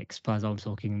about ex-players, I'm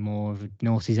talking more of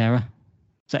Naughty's era.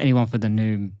 So anyone for the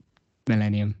new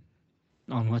millennium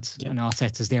onwards, and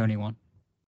Arteta's the only one.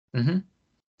 Mm-hmm.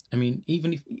 I mean,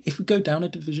 even if we go down a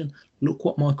division, look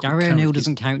what Michael Gary O'Neill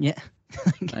doesn't count yet.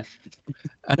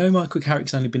 I know Michael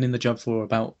Carrick's only been in the job for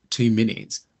about 2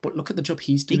 minutes, but look at the job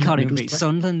he's doing. He can't even beat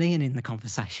Sunderland in the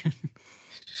conversation.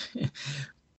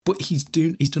 But he's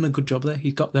done a good job there.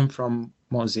 He got them from,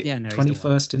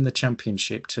 21st in the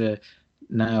Championship to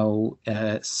now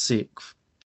 6th.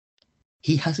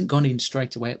 He hasn't gone in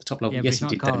straight away at the top level. Yeah, yes, he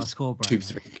did those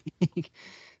 2-3.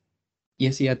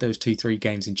 Yes, he had those 2-3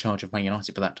 games in charge of Man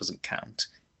United, but that doesn't count.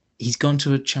 He's gone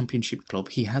to a Championship club.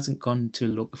 He hasn't gone to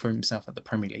look for himself at the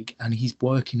Premier League, and he's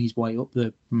working his way up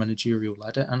the managerial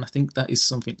ladder. And I think that is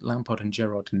something Lampard and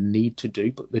Gerrard need to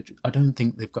do, but I don't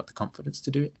think they've got the confidence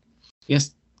to do it.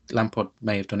 Yes, Lampard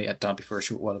may have done it at Derby for a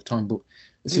short while of time, but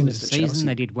as soon as the season Chelsea...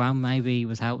 they did well, maybe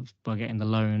was helped by getting the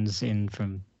loans in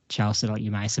from Chelsea, like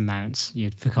your Mason Mounts,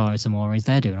 your Fikayo Tomori's.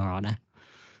 They're doing all right now.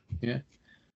 Yeah.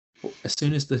 But as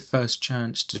soon as the first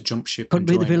chance to jump ship... Couldn't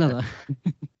beat the Villa,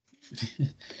 though.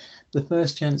 The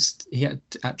first chance he had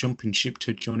at jumping ship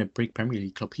to join a big Premier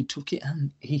League club, he took it,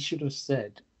 and he should have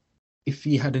said, if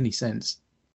he had any sense,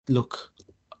 look,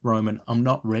 Roman, I'm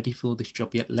not ready for this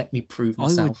job yet. Let me prove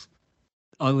myself.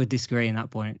 I would disagree in that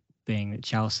point, being that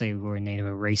Chelsea were in need of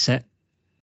a reset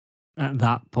at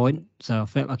that point. So I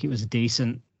felt like it was a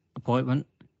decent appointment.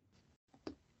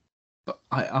 But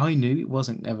I knew it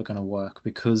wasn't ever going to work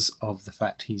because of the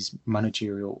fact his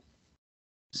managerial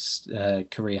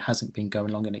career hasn't been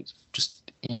going long and it's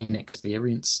just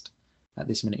inexperienced at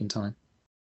this minute in time.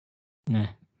 Yeah,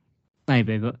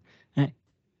 maybe, but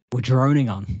we're droning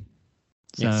on.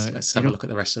 So yes, let's have a look at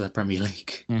the rest of the Premier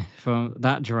League. Yeah, from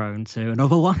that drone to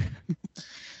another one.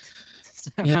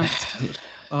 Yeah.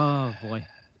 Oh boy,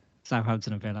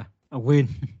 Southampton and Villa, a win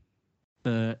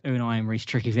for Unai Emery's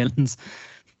tricky villains.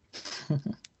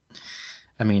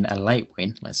 I mean, a late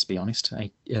win, let's be honest.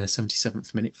 A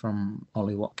 77th minute from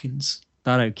Ollie Watkins.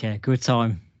 I don't care. Good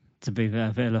time to be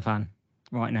a Villa fan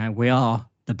right now. We are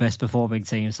the best performing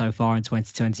team so far in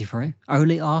 2023.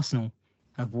 Only Arsenal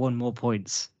have won more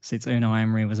points since Unai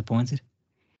Emery was appointed.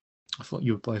 I thought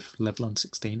you were both level on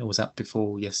 16, or was that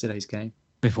before yesterday's game?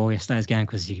 Before yesterday's game,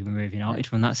 because you can remove United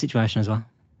from that situation as well.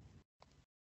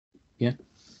 Yeah.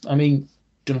 I mean,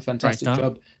 done a fantastic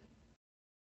job.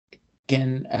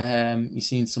 Again, you've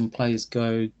seen some players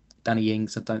go. Danny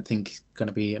Ings, I don't think going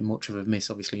to be much of a miss,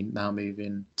 obviously, now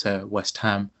moving to West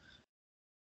Ham.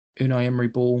 Unai Emery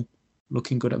ball,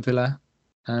 looking good at Villa.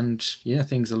 And, yeah,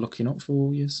 things are looking up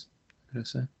for you, I'd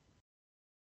say.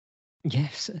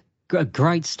 Yes, a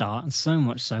great start, and so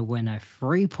much so we're now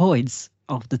 3 points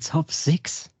off the top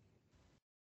 6.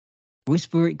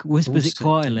 Whispers it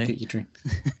quietly. Get your drink.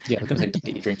 Yeah, I was going to say don't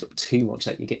get your drinks up too much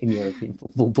that you get in European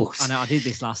football books. I know I did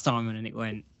this last time and it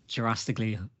went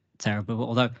drastically terrible.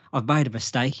 Although I've made a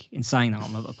mistake in saying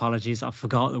that, apologies. I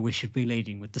forgot that we should be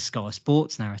leading with the Sky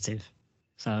Sports narrative.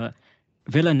 So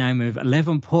Villa now move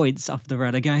 11 points off the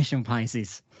relegation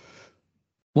places.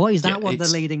 Why is that one of the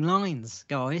leading lines,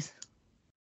 guys?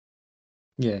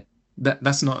 Yeah,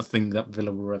 that's not a thing that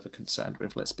Villa were ever concerned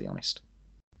with, let's be honest.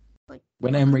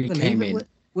 When Emery came in...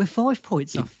 We're 5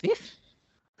 points off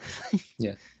 5th.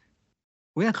 Yeah.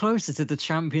 We are closer to the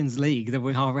Champions League than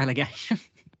we are relegation.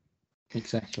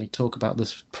 Exactly. Talk about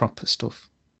this proper stuff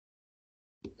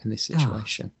in this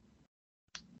situation.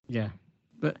 Yeah.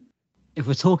 But if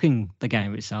we're talking the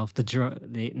game itself, forget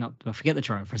the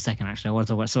drone for a second, actually. I want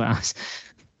to talk about something else.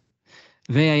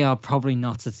 VAR probably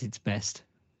not at its best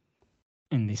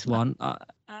in this one.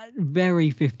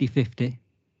 Very 50-50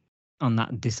 on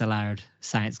that disallowed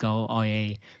Saints goal,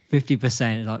 i.e.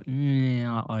 50%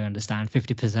 like, I understand.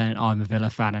 50% I'm a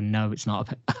Villa fan and no, it's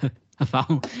not a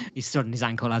foul. He's stood on his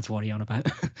ankle, that's what he's on about.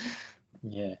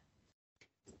 Yeah.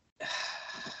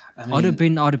 I mean,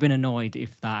 I'd have been annoyed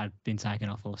if that had been taken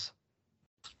off us.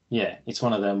 Yeah, it's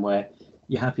one of them where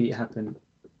you're happy it happened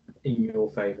in your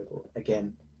favour, but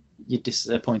again, you're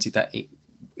disappointed that it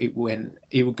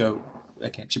would go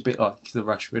against a bit like the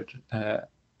Rashford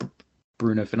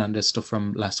Bruno Fernandes stuff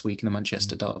from last week in the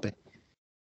Manchester derby.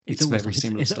 It's very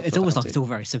similar. It's almost like it's all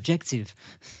very subjective.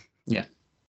 Yeah.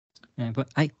 Yeah, but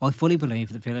I fully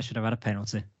believe that Villa should have had a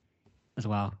penalty as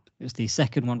well. It was the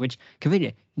second one, which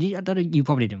convenient. I don't know. You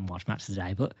probably didn't watch match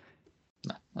today, but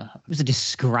no, it was a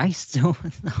disgrace to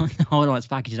the highlights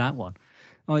package. That one.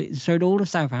 It showed all of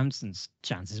Southampton's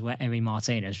chances where Emi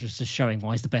Martinez was just showing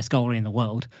why he's the best goalie in the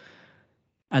world,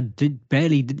 and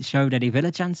barely showed any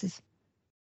Villa chances.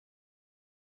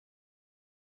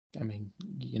 I mean,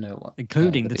 you know what?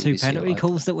 Including the 2 penalty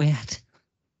calls that we had.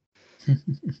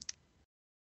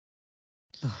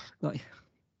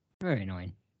 Very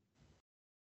annoying.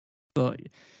 But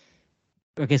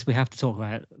I guess we have to talk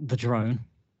about the drone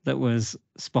that was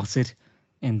spotted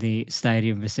in the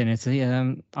stadium vicinity.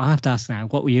 I have to ask now,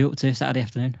 what were you up to Saturday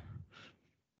afternoon?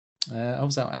 I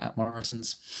was out at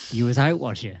Morrison's. You was out,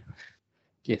 was you?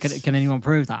 Yes. Can anyone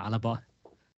prove that alibi?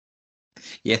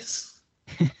 Yes.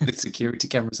 With security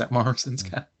cameras at Morrison's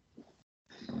car.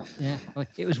 Yeah,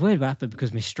 it was weird what happened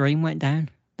because my stream went down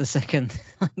the second.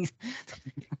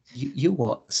 You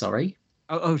what? Sorry.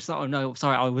 Oh, sorry. No,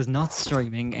 sorry. I was not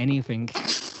streaming anything.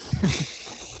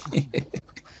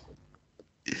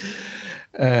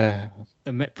 The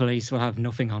Met Police will have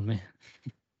nothing on me.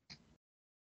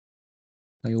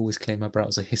 I always claim my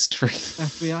browser history.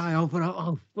 FBI,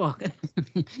 oh fuck.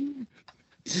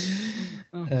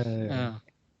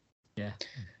 Yeah.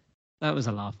 That was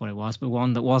a laugh what it was, but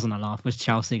one that wasn't a laugh was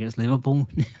Chelsea against Liverpool.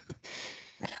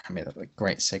 I mean, that's a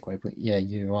great segue, but yeah,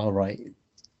 you are right.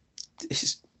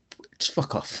 Just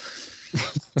fuck off.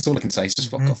 That's all I can say, is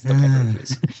just fuck off.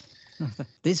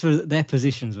 Their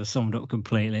positions were summed up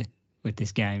completely with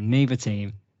this game. Neither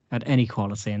team had any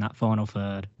quality in that final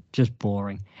third. Just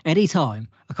boring. Anytime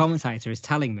a commentator is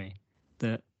telling me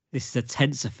that this is a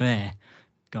tense affair,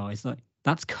 guys,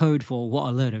 that's code for what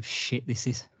a load of shit this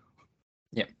is.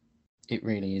 Yeah, it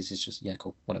really is. It's just, yeah,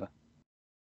 cool, whatever.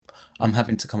 I'm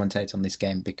having to commentate on this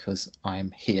game because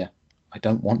I'm here. I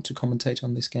don't want to commentate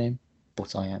on this game,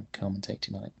 but I am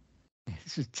commentating on it.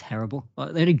 This is terrible.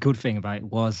 Like, the only good thing about it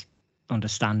was,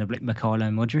 understandably,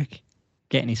 Mykhailo Mudryk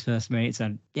getting his first minutes,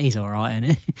 and he's all right,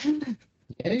 isn't he?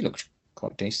 Yeah, he looks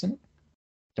quite decent.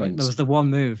 There was the one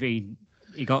move he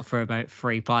got for about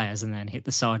 3 players and then hit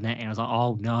the side net, and I was like,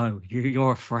 oh no,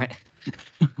 you're a threat.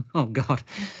 Oh god.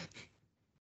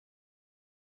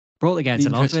 Brought the game to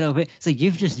life a little bit. So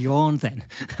you've just yawned then.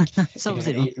 So was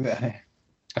it.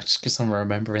 Just because I'm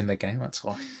remembering the game, that's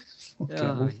why.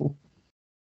 Awful.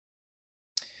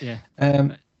 Yeah.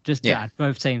 Just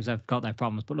both teams have got their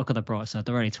problems, but look at the bright side.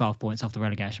 They're only 12 points off the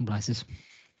relegation places.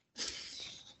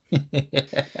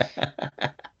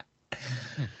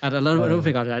 And another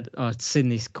thing I'd seen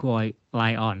this quite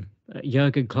late on.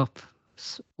 Jurgen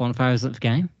Klopp's 1,000th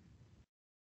game.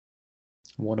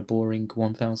 What a boring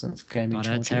 1,000th game in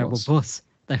charge. Terrible, but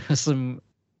there was some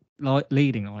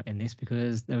leading light in this,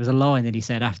 because there was a line that he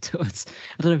said afterwards.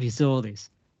 I don't know if you saw this.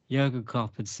 Jurgen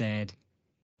Klopp had said,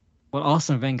 well,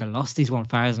 Arsene Wenger lost his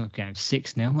 1,000th game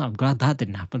 6-0. I'm glad that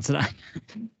didn't happen today.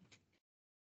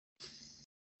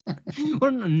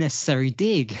 What an unnecessary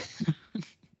dig.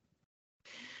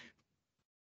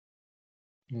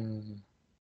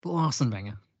 But Arsene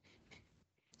Wenger.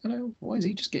 I don't know, why is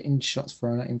he just getting shots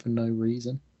thrown at him for no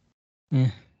reason? Yeah,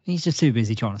 he's just too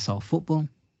busy trying to solve football.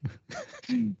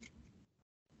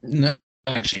 No,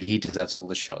 actually, he deserves all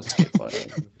the shots to get by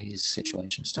his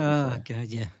situation. Oh, God,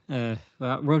 yeah.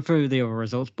 Run through the other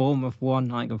results. Bournemouth 1,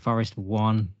 Nottingham Forest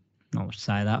 1. Not much to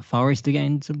say that. Forest are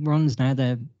getting some runs now.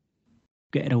 They're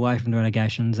getting away from the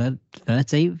relegations at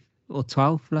 13th or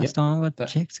 12th last time I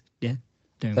checked. Yeah,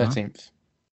 doing 13th. Well.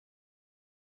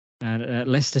 And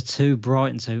Leicester 2,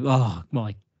 Brighton 2. Oh,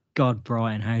 my God,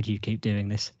 Brighton, how do you keep doing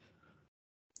this?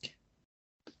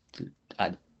 I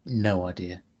had no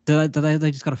idea. They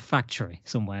just got a factory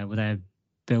somewhere where they're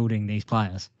building these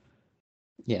players?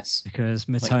 Yes. Because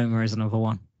Mitoma is another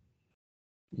one.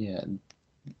 Yeah.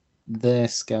 Their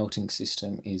scouting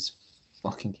system is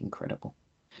fucking incredible.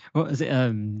 What is it?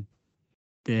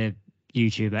 The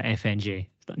YouTuber FNG,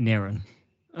 Niran.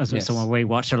 As someone we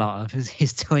watch a lot of,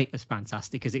 his tweet was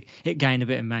fantastic because it gained a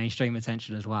bit of mainstream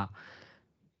attention as well.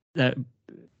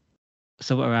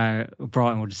 So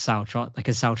Brighton would sell Trossard. They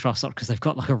can sell Trossard because they've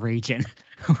got like a regen.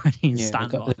 They've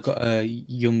got a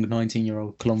young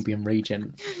 19-year-old Colombian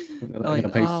regen. They're going to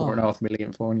pay $4.5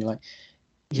 million for, and you're like,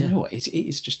 you know what? It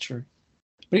is just true.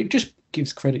 But it just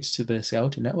gives credits to the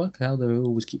scouting network, how they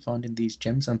always keep finding these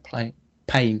gems and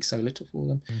paying so little for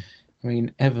them. I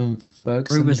mean, Evan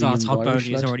Ferguson. Rumours are Todd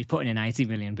Bowley is already putting an 80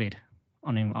 million bid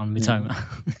on him on Mitoma.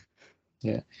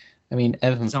 Yeah. I mean,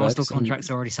 Evan Ferguson. Arsenal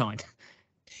contract's already signed.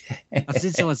 I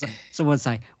did someone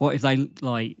say, what if they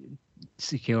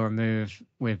secure a move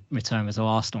with Mitoma to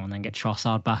Arsenal and then get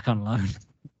Trossard back on loan?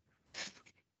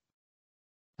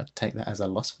 I'd take that as a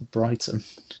loss for Brighton.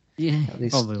 Yeah,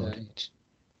 probably would.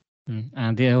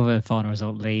 And the other final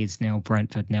result, Leeds 0,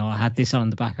 Brentford 0. I had this on in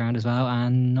the background as well,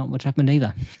 and not much happened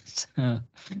either. So,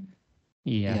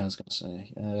 yeah, I was going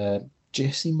to say,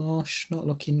 Jesse Marsh not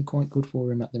looking quite good for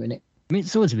him at the minute. I mean,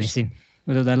 someone's missing.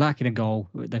 Whether they're lacking a goal,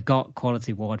 they've got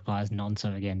quality wide players.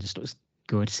 Nonso again just looks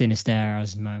good. Sinister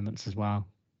has moments as well.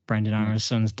 Brendan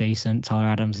Aaronson's decent. Tyler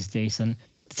Adams is decent.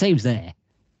 The team's there.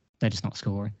 They're just not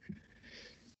scoring.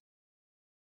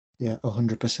 Yeah,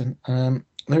 100%.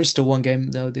 There is still one game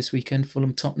though this weekend.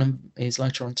 Fulham-Tottenham is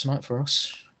later on tonight for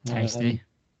us. Tasty,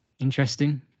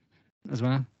 interesting, as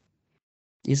well.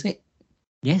 Is it?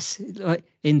 Yes, like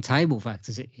in table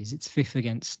factors, it is. It's 5th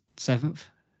against 7th.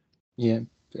 Yeah,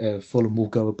 Fulham will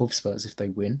go above Spurs if they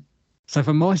win. So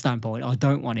from my standpoint, I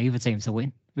don't want either team to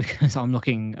win because I'm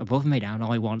looking above me now and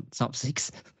I want top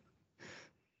 6.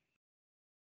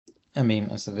 I mean,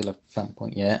 as a Villa fan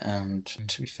point, yeah, and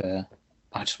to be fair,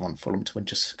 I just want Fulham to win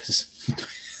just because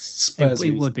Spurs.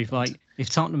 It would be like if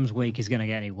Tottenham's week is going to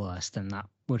get any worse, then that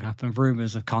would happen.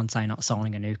 Rumours of Conte not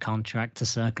signing a new contract to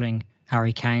circling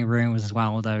Harry Kane rumours as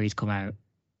well, although he's come out.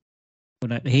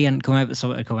 But he hadn't come out, but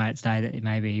sort of come out today that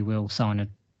maybe he will sign a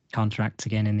contract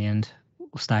again in the end.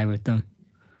 Or stay with them.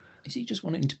 Is he just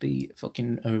wanting to be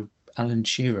fucking Alan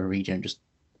Shearer region, just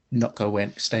not go away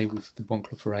and stay with the one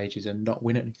club for ages and not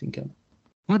win anything? Well,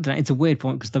 I don't know, it's a weird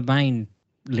point because the main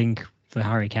link for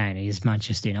Harry Kane is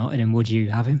Manchester United, and would you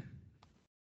have him?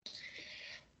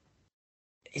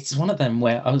 It's one of them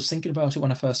where I was thinking about it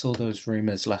when I first saw those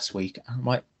rumours last week. I'm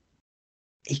like,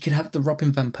 he could have the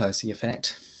Robin Van Persie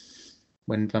effect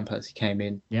when Van Persie came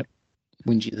in. Yep.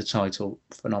 Wins you the title,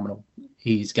 phenomenal.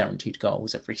 He's guaranteed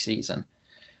goals every season.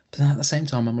 But then at the same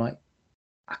time, I'm like,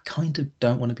 I kind of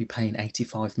don't want to be paying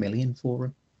 85 million for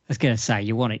him. I was going to say,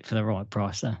 you want it for the right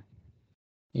price, though.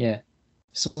 Yeah.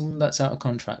 someone that's out of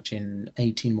contract in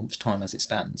 18 months' time as it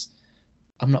stands,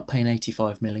 I'm not paying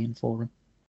 85 million for him.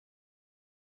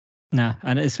 No,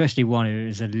 and especially one who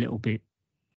is a little bit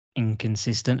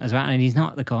inconsistent as well. And he's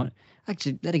not the kind.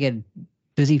 Actually, then again,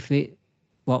 does he fit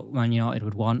what Man United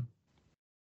would want?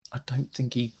 I don't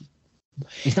think he.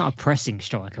 He's not a pressing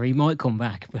striker. He might come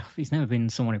back, but he's never been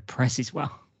someone who presses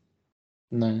well.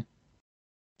 No.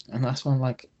 And that's why I'm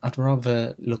like, I'd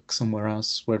rather look somewhere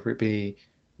else, whether it be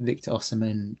Victor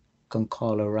Osimhen,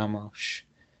 Goncalo Ramos.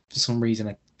 For some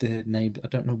reason, the name, I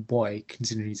don't know why,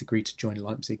 considering he's agreed to join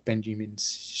Leipzig, Benjamin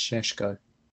Šeško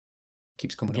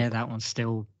keeps coming Yeah, up. that one's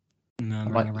still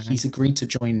murmuring Like, around. he's agreed to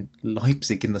join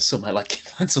Leipzig in the summer. Like,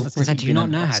 that's already Do you not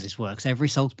know how this works? Every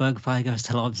Salzburg player goes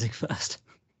to Leipzig first.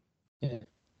 Yeah.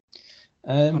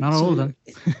 Well, not all of them.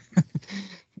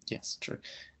 Yes, true.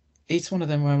 It's one of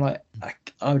them where I'm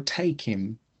like, I would take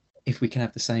him if we can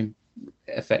have the same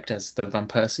effect as the Van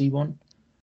Persie one.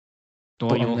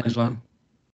 York as well.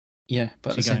 Yeah,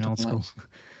 but at the same time, old school.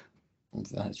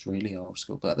 That's really old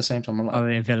school. But at the same time, I'm like, oh,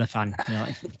 a Villa fan.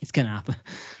 Like, it's gonna happen.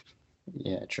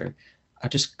 Yeah, true.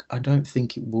 I don't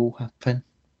think it will happen.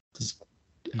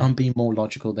 I'm being more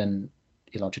logical than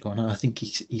illogical, and I think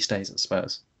he stays at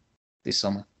Spurs this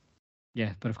summer.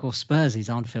 Yeah, but of course, Spurs'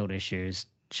 on-field issues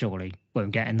surely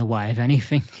won't get in the way of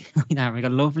anything. Having a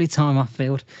lovely time off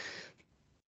field.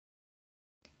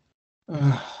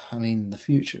 I mean, the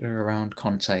future around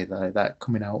Conte, though, that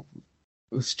coming out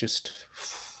was just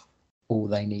all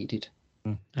they needed.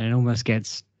 And it almost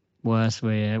gets worse.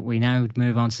 We now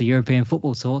move on to European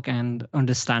football talk and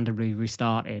understandably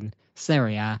restart in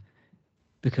Serie A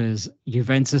because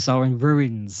Juventus are in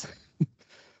ruins.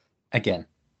 Again.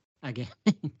 Like,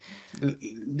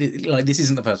 this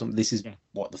isn't the first one. This is,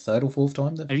 what, the third or fourth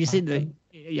time? Have you seen they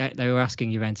were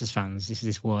asking Juventus fans, is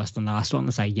this worse than the last one?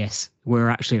 They say, yes, we're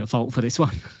actually at fault for this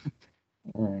one.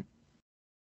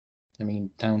 I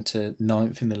mean, down to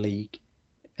 9th in the league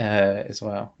as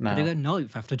well. Now. They go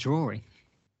 9th after drawing.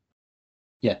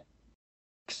 Yeah,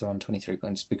 because they're on 23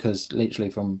 points. Because literally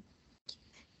from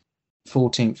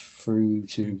 14th through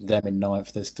to them in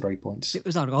 9th, there's 3 points. It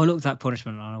was odd. I looked at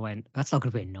punishment and I went, that's not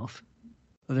going to be enough.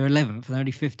 Well, they're 11th, they're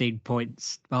only 15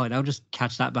 points. Oh, they'll just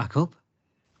catch that back up.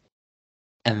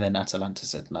 And then Atalanta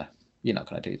said, no, you're not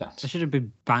going to do that. They should have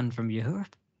been banned from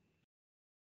Europe.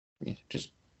 Yeah,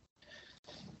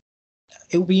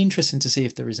 it'll be interesting to see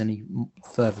if there is any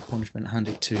further punishment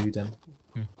handed to them.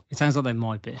 It sounds like there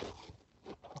might be. It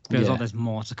feels like there's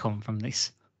more to come from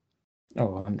this.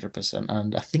 Oh, 100%.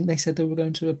 And I think they said they were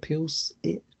going to appeal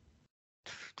it.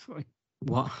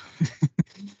 What?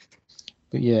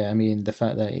 But yeah, I mean, the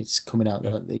fact that it's coming out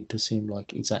that it does seem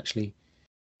like it's actually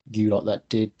you lot that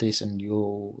did this and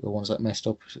you're the ones that messed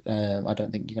up. I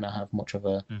don't think you're going to have much of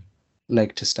a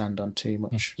leg to stand on too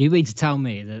much. You mean to tell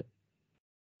me that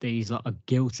these are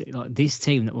guilty, like this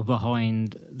team that were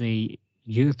behind the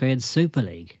European Super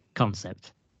League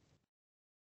concept?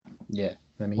 Yeah.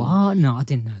 I mean, what? No, I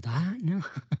didn't know that. No.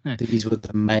 These were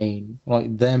the main,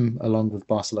 like them, along with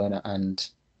Barcelona and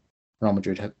Real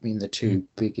Madrid, have been the two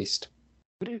biggest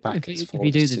backers for if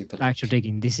you do the actual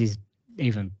digging, this is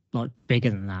even like bigger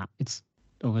than that. It's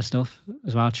other stuff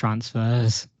as well,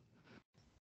 transfers.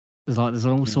 There's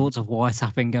all sorts of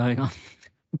wiretapping going on.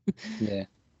 Yeah.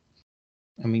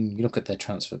 I mean, you look at their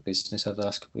transfer business over the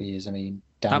last couple of years. I mean,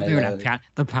 the Pjanic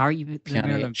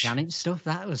stuff,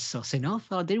 that was sus enough.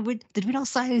 Oh, did we not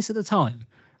say this at the time?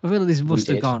 I feel like this must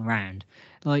have gone round.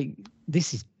 Like,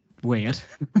 this is weird.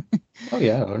 Oh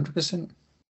yeah, 100%.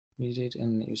 We did,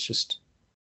 and it was just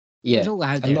it's all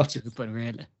out there, but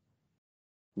really,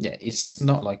 yeah, it's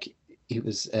not like it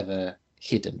was ever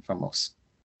hidden from us.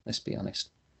 Let's be honest.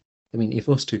 I mean, if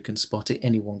us two can spot it,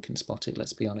 anyone can spot it.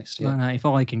 Let's be honest. Yeah. No, if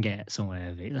I can get somewhere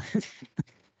of it.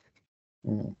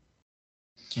 Yeah.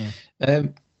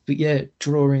 But yeah,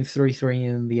 drawing 3-3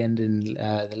 in the end in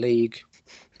the league.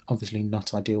 Obviously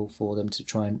not ideal for them to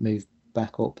try and move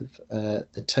back up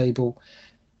the table.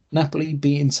 Napoli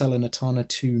beating Salernitana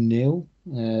 2-0.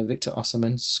 Victor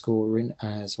Osimhen scoring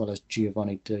as well as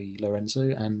Giovanni Di Lorenzo,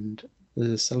 and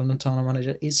the Salernitana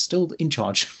manager is still in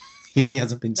charge. He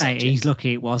hasn't been sacked. He's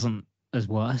lucky it wasn't as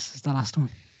worse as the last one.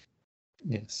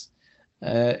 Yes.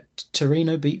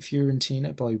 Torino beat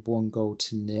Fiorentina by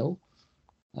 1-0.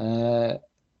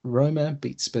 Roma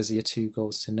beat Spezia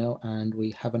 2-0, and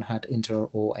we haven't had Inter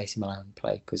or AC Milan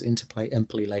play because Inter play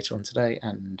Empoli later on today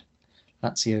and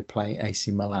Lazio play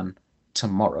AC Milan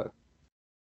tomorrow.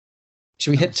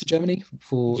 Should we head to Germany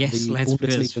for the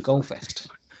Bundesliga Goal Fest?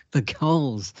 The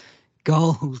goals.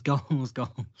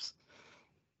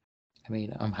 I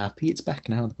mean, I'm happy it's back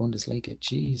now, the Bundesliga.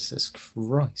 Jesus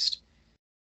Christ.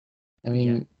 I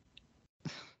mean,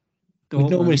 we Dortmund,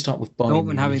 normally start with Bayern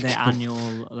Dortmund having Munich. their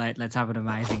annual, let's have an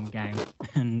amazing game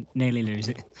and nearly lose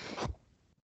it.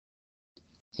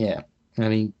 Yeah, I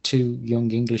mean, 2 young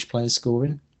English players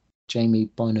scoring, Jamie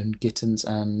Bynon-Gittens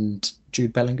and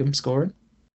Jude Bellingham scoring.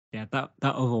 Yeah, that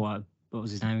other one, what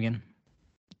was his name again?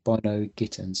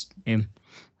 Bynon-Gittens. Him.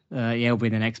 Yeah, he'll be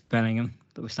the next Bellingham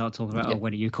that we start talking about. Yeah. Oh,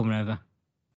 when are you coming over?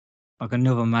 Like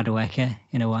another Madueke,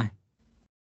 in a way.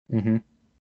 Mm-hmm.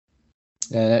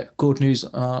 Good news,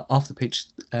 off the pitch,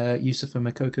 Youssoufa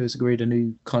Moukoko has agreed a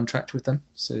new contract with them,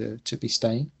 so to be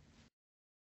staying.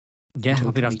 Yeah,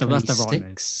 I think that's the right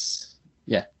move.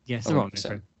 Yeah. Yeah, it's the right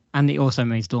move. And it also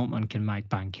means Dortmund can make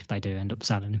bank if they do end up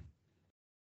selling him.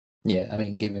 Yeah, I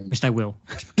mean, give him... Which they will.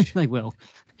 They will.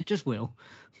 It just will.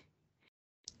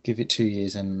 Give it 2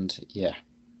 years and, yeah,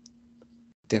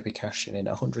 they'll be cashing in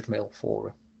 100 mil for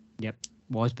him. Yep.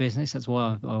 Wise business. That's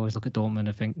why I always look at Dortmund.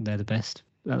 I think they're the best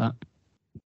at that.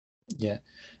 Yeah.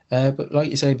 But like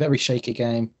you say, very shaky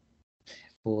game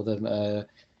for them.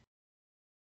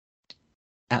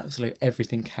 Absolutely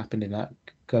everything happened in that.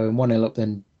 Going 1-0 up,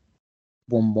 then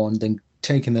 1-1, then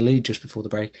taking the lead just before the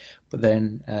break. But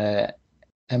then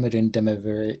Emedin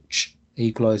Demirovic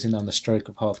equalising on the stroke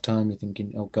of half time. You're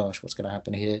thinking, oh gosh, what's going to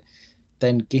happen here?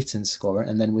 Then Gittins scoring,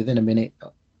 and then within a minute,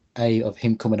 A, of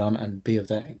him coming on, and B, of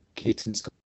that Gittins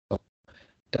score,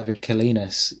 David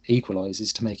Kalinas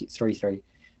equalises to make it 3-3,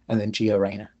 and then Gio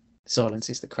Reyna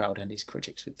silences the crowd and his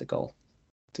critics with the goal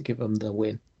to give them the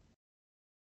win.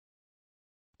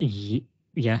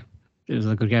 Yeah, it was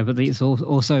a good game, but it's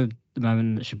also the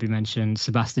moment that should be mentioned.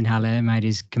 Sebastian Haller made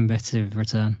his competitive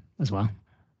return as well.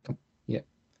 Yeah,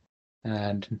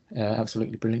 and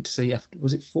absolutely brilliant to see.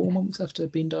 Was it 4 months after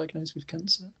being diagnosed with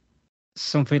cancer?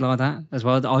 Something like that as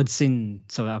well. I'd seen,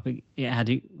 so I think it had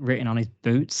it written on his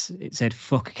boots. It said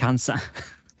 "fuck cancer."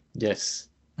 Yes.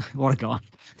 What a guy!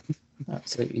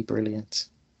 Absolutely brilliant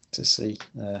to see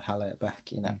Haller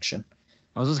back in action.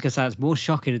 I was just going to say it's more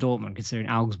shocking to Dortmund considering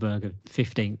Augsburg are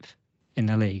 15th in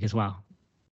the league as well.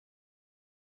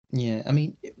 Yeah, I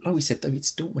mean, like we said, though,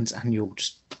 it's Dortmund's annual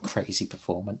just crazy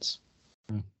performance.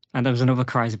 And there was another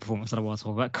crazy performance that I want to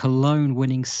talk about. Cologne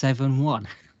winning 7-1.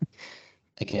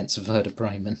 Against Werder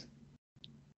Bremen.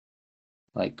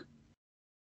 Like,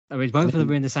 I mean, both of them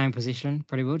were in the same position,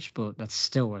 pretty much, but that's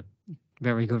still a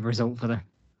very good result for them.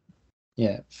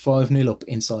 Yeah, 5-0 up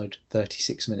inside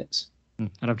 36 minutes.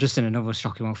 And I've just seen another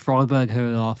shocking one. Freiburg,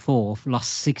 who are 4th,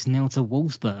 lost 6-0 to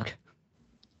Wolfsburg.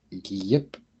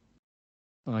 Yep.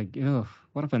 Like, oh,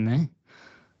 what happened there?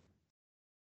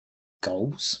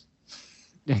 Goals.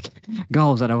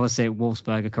 Goals, and I would say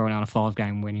Wolfsburg are currently on a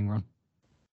 5-game winning run.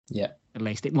 Yeah. At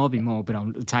least. It might be more, but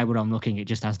on the table I'm looking, it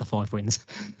just has the 5 wins.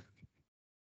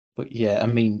 But yeah, I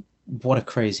mean, what a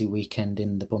crazy weekend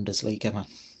in the Bundesliga,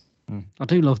 man. I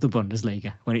do love the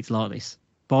Bundesliga when it's like this.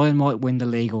 Bayern might win the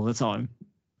league all the time,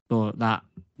 but that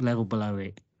level below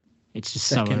it, it's just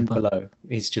Second so open. below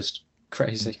is just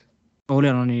crazy. All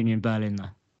in on Union Berlin, though.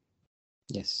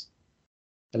 Yes.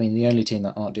 I mean, the only team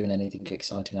that aren't doing anything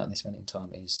exciting at this moment in time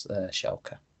is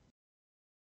Schalke.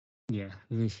 Yeah.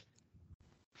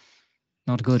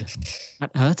 Not good.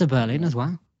 At Hertha Berlin as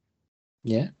well.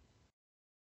 Yeah.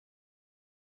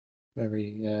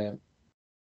 Very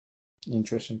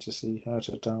interesting to see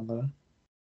Hertha down there.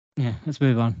 Yeah, let's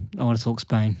move on. I want to talk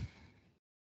Spain.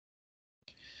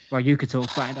 Well, you could talk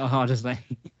Spain, how hard as they.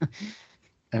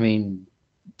 I mean,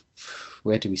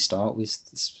 where do we start with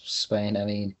Spain? I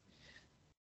mean,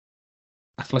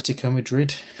 Atletico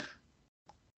Madrid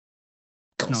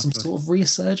got some sort of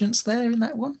resurgence there in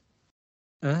that one.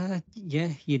 Yeah,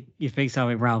 you think so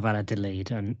with Real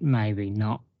Valladolid, and maybe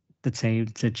not the team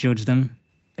to judge them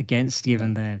against,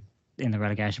 given they're in the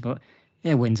relegation. But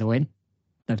yeah, win's a win.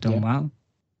 They've done well.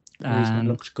 Griezmann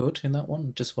looked good in that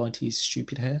one, despite his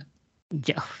stupid hair.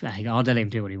 Yeah, I'll let him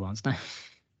do what he wants now.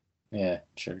 Yeah,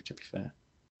 sure, to be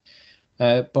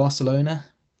fair. Barcelona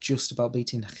just about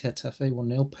beating Getafe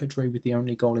 1-0. Pedro with the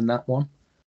only goal in that one.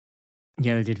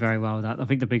 Yeah, they did very well with that. I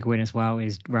think the big win as well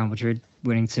is Real Madrid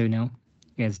winning 2-0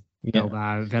 against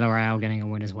Bilbao. Villarreal getting a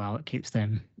win as well. It keeps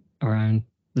them around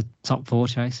the top 4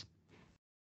 chase.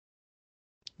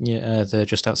 Yeah, they're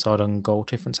just outside on goal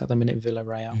difference at the minute,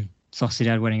 Villarreal.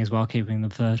 Sociedad winning as well, keeping them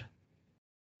 3rd.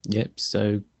 Yep,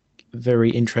 so very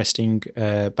interesting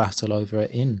battle over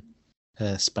in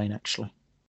Spain, actually.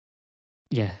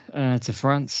 Yeah, to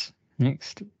France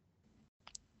next.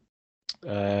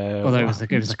 Although it was the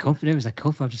cup. It was a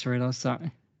cup. I've just realised that.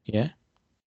 Yeah.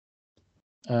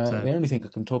 The only thing I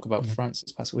can talk about France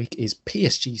this past week is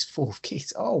PSG's 4th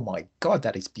kit. Oh my God,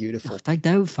 that is beautiful. They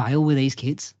don't fail with these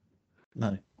kids.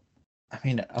 No. I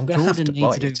mean, I'm going to have to Jordan buy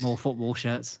needs to it. do more football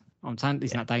shirts. I'm telling you,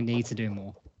 that they need to do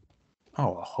more.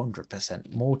 Oh,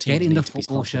 100%. More Get teams in the need to be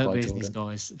football sponsored shirt by business,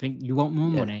 Jordan. guys. I think you want more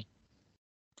Yeah. money.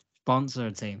 Sponsor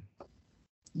a team.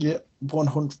 Yeah,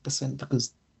 100%,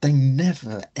 because they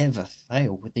never, ever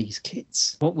fail with these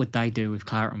kits. What would they do with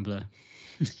claret and blue?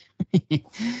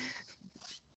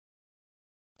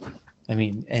 I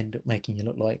mean, end up making you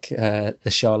look like the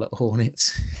Charlotte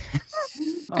Hornets.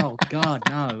 Oh, God,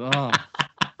 no. Oh,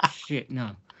 shit,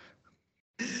 no.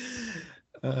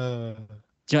 Do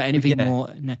you know anything yeah.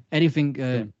 more? No, anything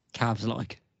Cavs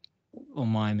like or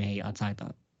Miami Heat, I'd take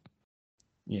that.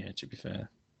 Yeah, to be fair,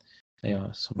 they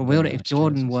are some. But very if nice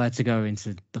Jordan jerseys. were to go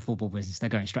into the football business, they're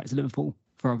going straight to Liverpool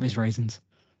for obvious reasons.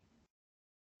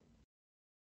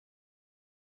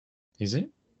 Is it?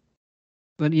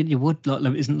 But you would, like,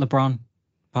 isn't LeBron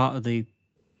part of the?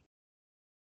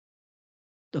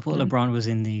 I thought LeBron was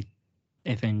in the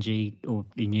FNG, or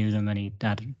he knew them and he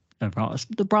had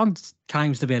LeBron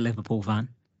claims to be a Liverpool fan.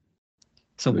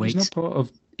 So But weeks.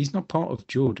 He's not part of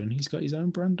Jordan. He's got his own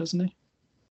brand, doesn't he?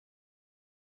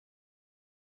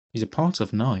 He's a part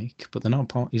of Nike, but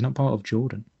he's not part of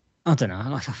Jordan. I don't know.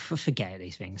 I forget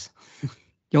these things.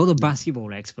 You're the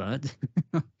basketball expert.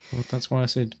 Well, that's why I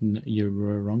said you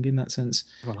were wrong in that sense.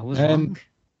 Well, I was wrong.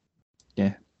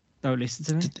 Yeah. Don't listen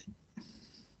to me.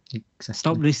 Exactly.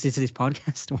 Stop listening to this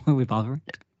podcast. Why are we bothering?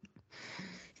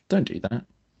 Don't do that.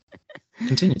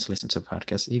 Continue to listen to the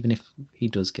podcast, even if he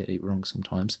does get it wrong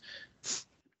sometimes.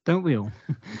 Don't we all?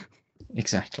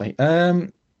 Exactly.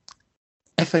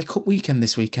 FA Cup weekend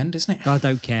this weekend, isn't it? I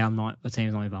don't care. The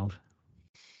team's not involved.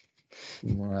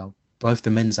 Well, both the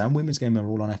men's and women's game are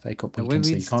all on FA Cup weekend,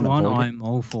 so you can't one avoid I'm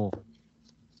all for.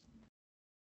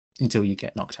 Until you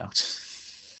get knocked out.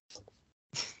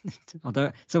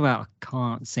 I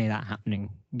can't see that happening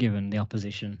given the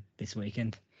opposition this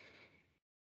weekend.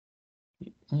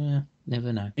 Yeah,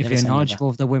 never know. If you're knowledgeable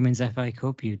of the women's FA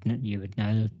Cup, you would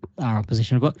know our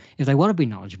opposition. But if they want to be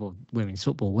knowledgeable of women's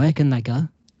football, where can they go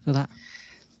for that?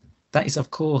 That is,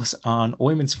 of course, on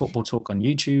Women's Football Talk on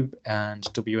YouTube and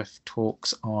WF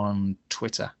Talks on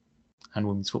Twitter and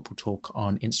Women's Football Talk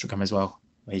on Instagram as well,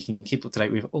 where you can keep up to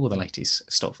date with all the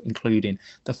latest stuff, including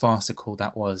the farcical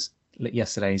that was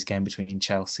yesterday's game between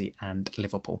Chelsea and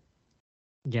Liverpool.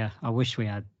 Yeah, I wish we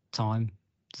had time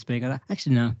to speak of that.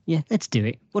 Actually, no. Yeah, let's do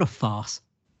it. What a farce.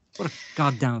 What a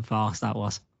goddamn farce that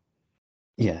was.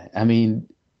 Yeah, I mean,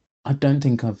 I don't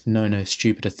think I've known a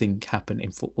stupider thing happen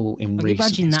in football in recent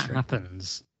imagine history. that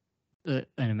happens in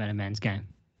a men's game.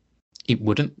 It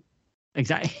wouldn't.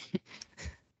 Exactly.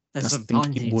 There's some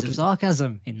it of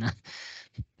sarcasm in that.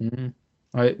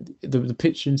 The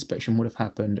pitch inspection would have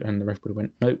happened and the ref would have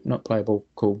went, nope, not playable,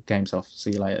 cool, game's off,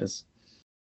 see you later.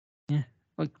 Yeah.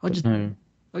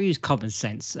 I use common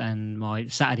sense and my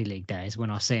Saturday league days when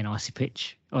I see an icy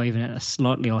pitch or even a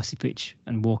slightly icy pitch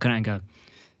and walk out and go,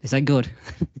 is that good?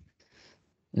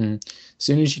 As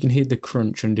soon as you can hear the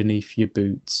crunch underneath your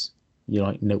boots, you're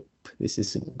like, nope, this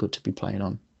isn't good to be playing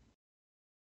on.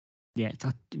 Yeah,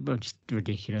 that's just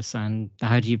ridiculous. And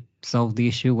how do you solve the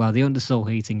issue? Well, the undersole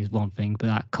heating is one thing, but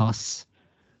that costs.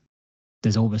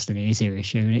 There's obviously an easier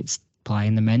issue, and it's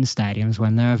playing the men's stadiums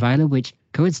when they're available, which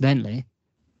coincidentally,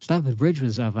 Stamford Bridge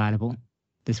was available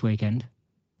this weekend.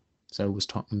 So was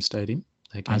Tottenham Stadium.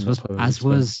 As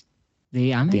was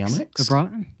the Amex for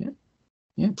Brighton.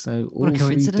 Yeah. So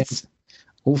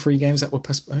all three games that were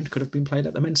postponed could have been played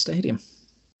at the men's stadium.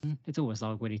 It's always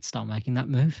like we need to start making that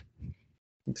move.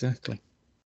 Exactly.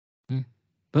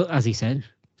 But as he said,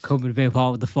 coming to be a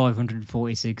part of the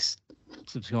 546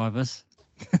 subscribers.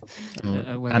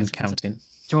 And counting.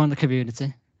 Join the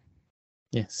community.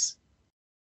 Yes.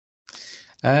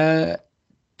 That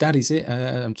is it.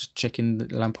 I'm just checking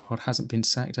that Lampard hasn't been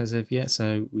sacked as of yet,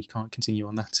 so we can't continue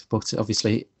on that. But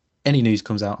obviously, any news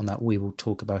comes out on that, we will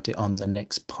talk about it on the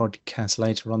next podcast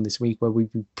later on this week, where we'll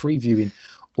be previewing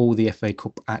all the FA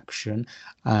Cup action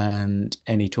and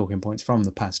any talking points from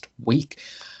the past week.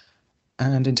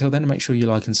 And until then, make sure you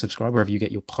like and subscribe wherever you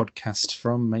get your podcast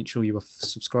from. Make sure you are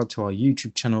subscribed to our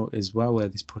YouTube channel as well, where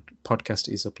this podcast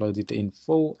is uploaded in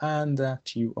full, and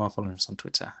that you are following us on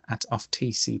Twitter at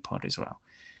OffTCPod as well.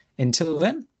 Until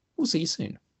then, we'll see you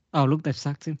soon. Oh, look, they've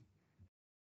sacked him.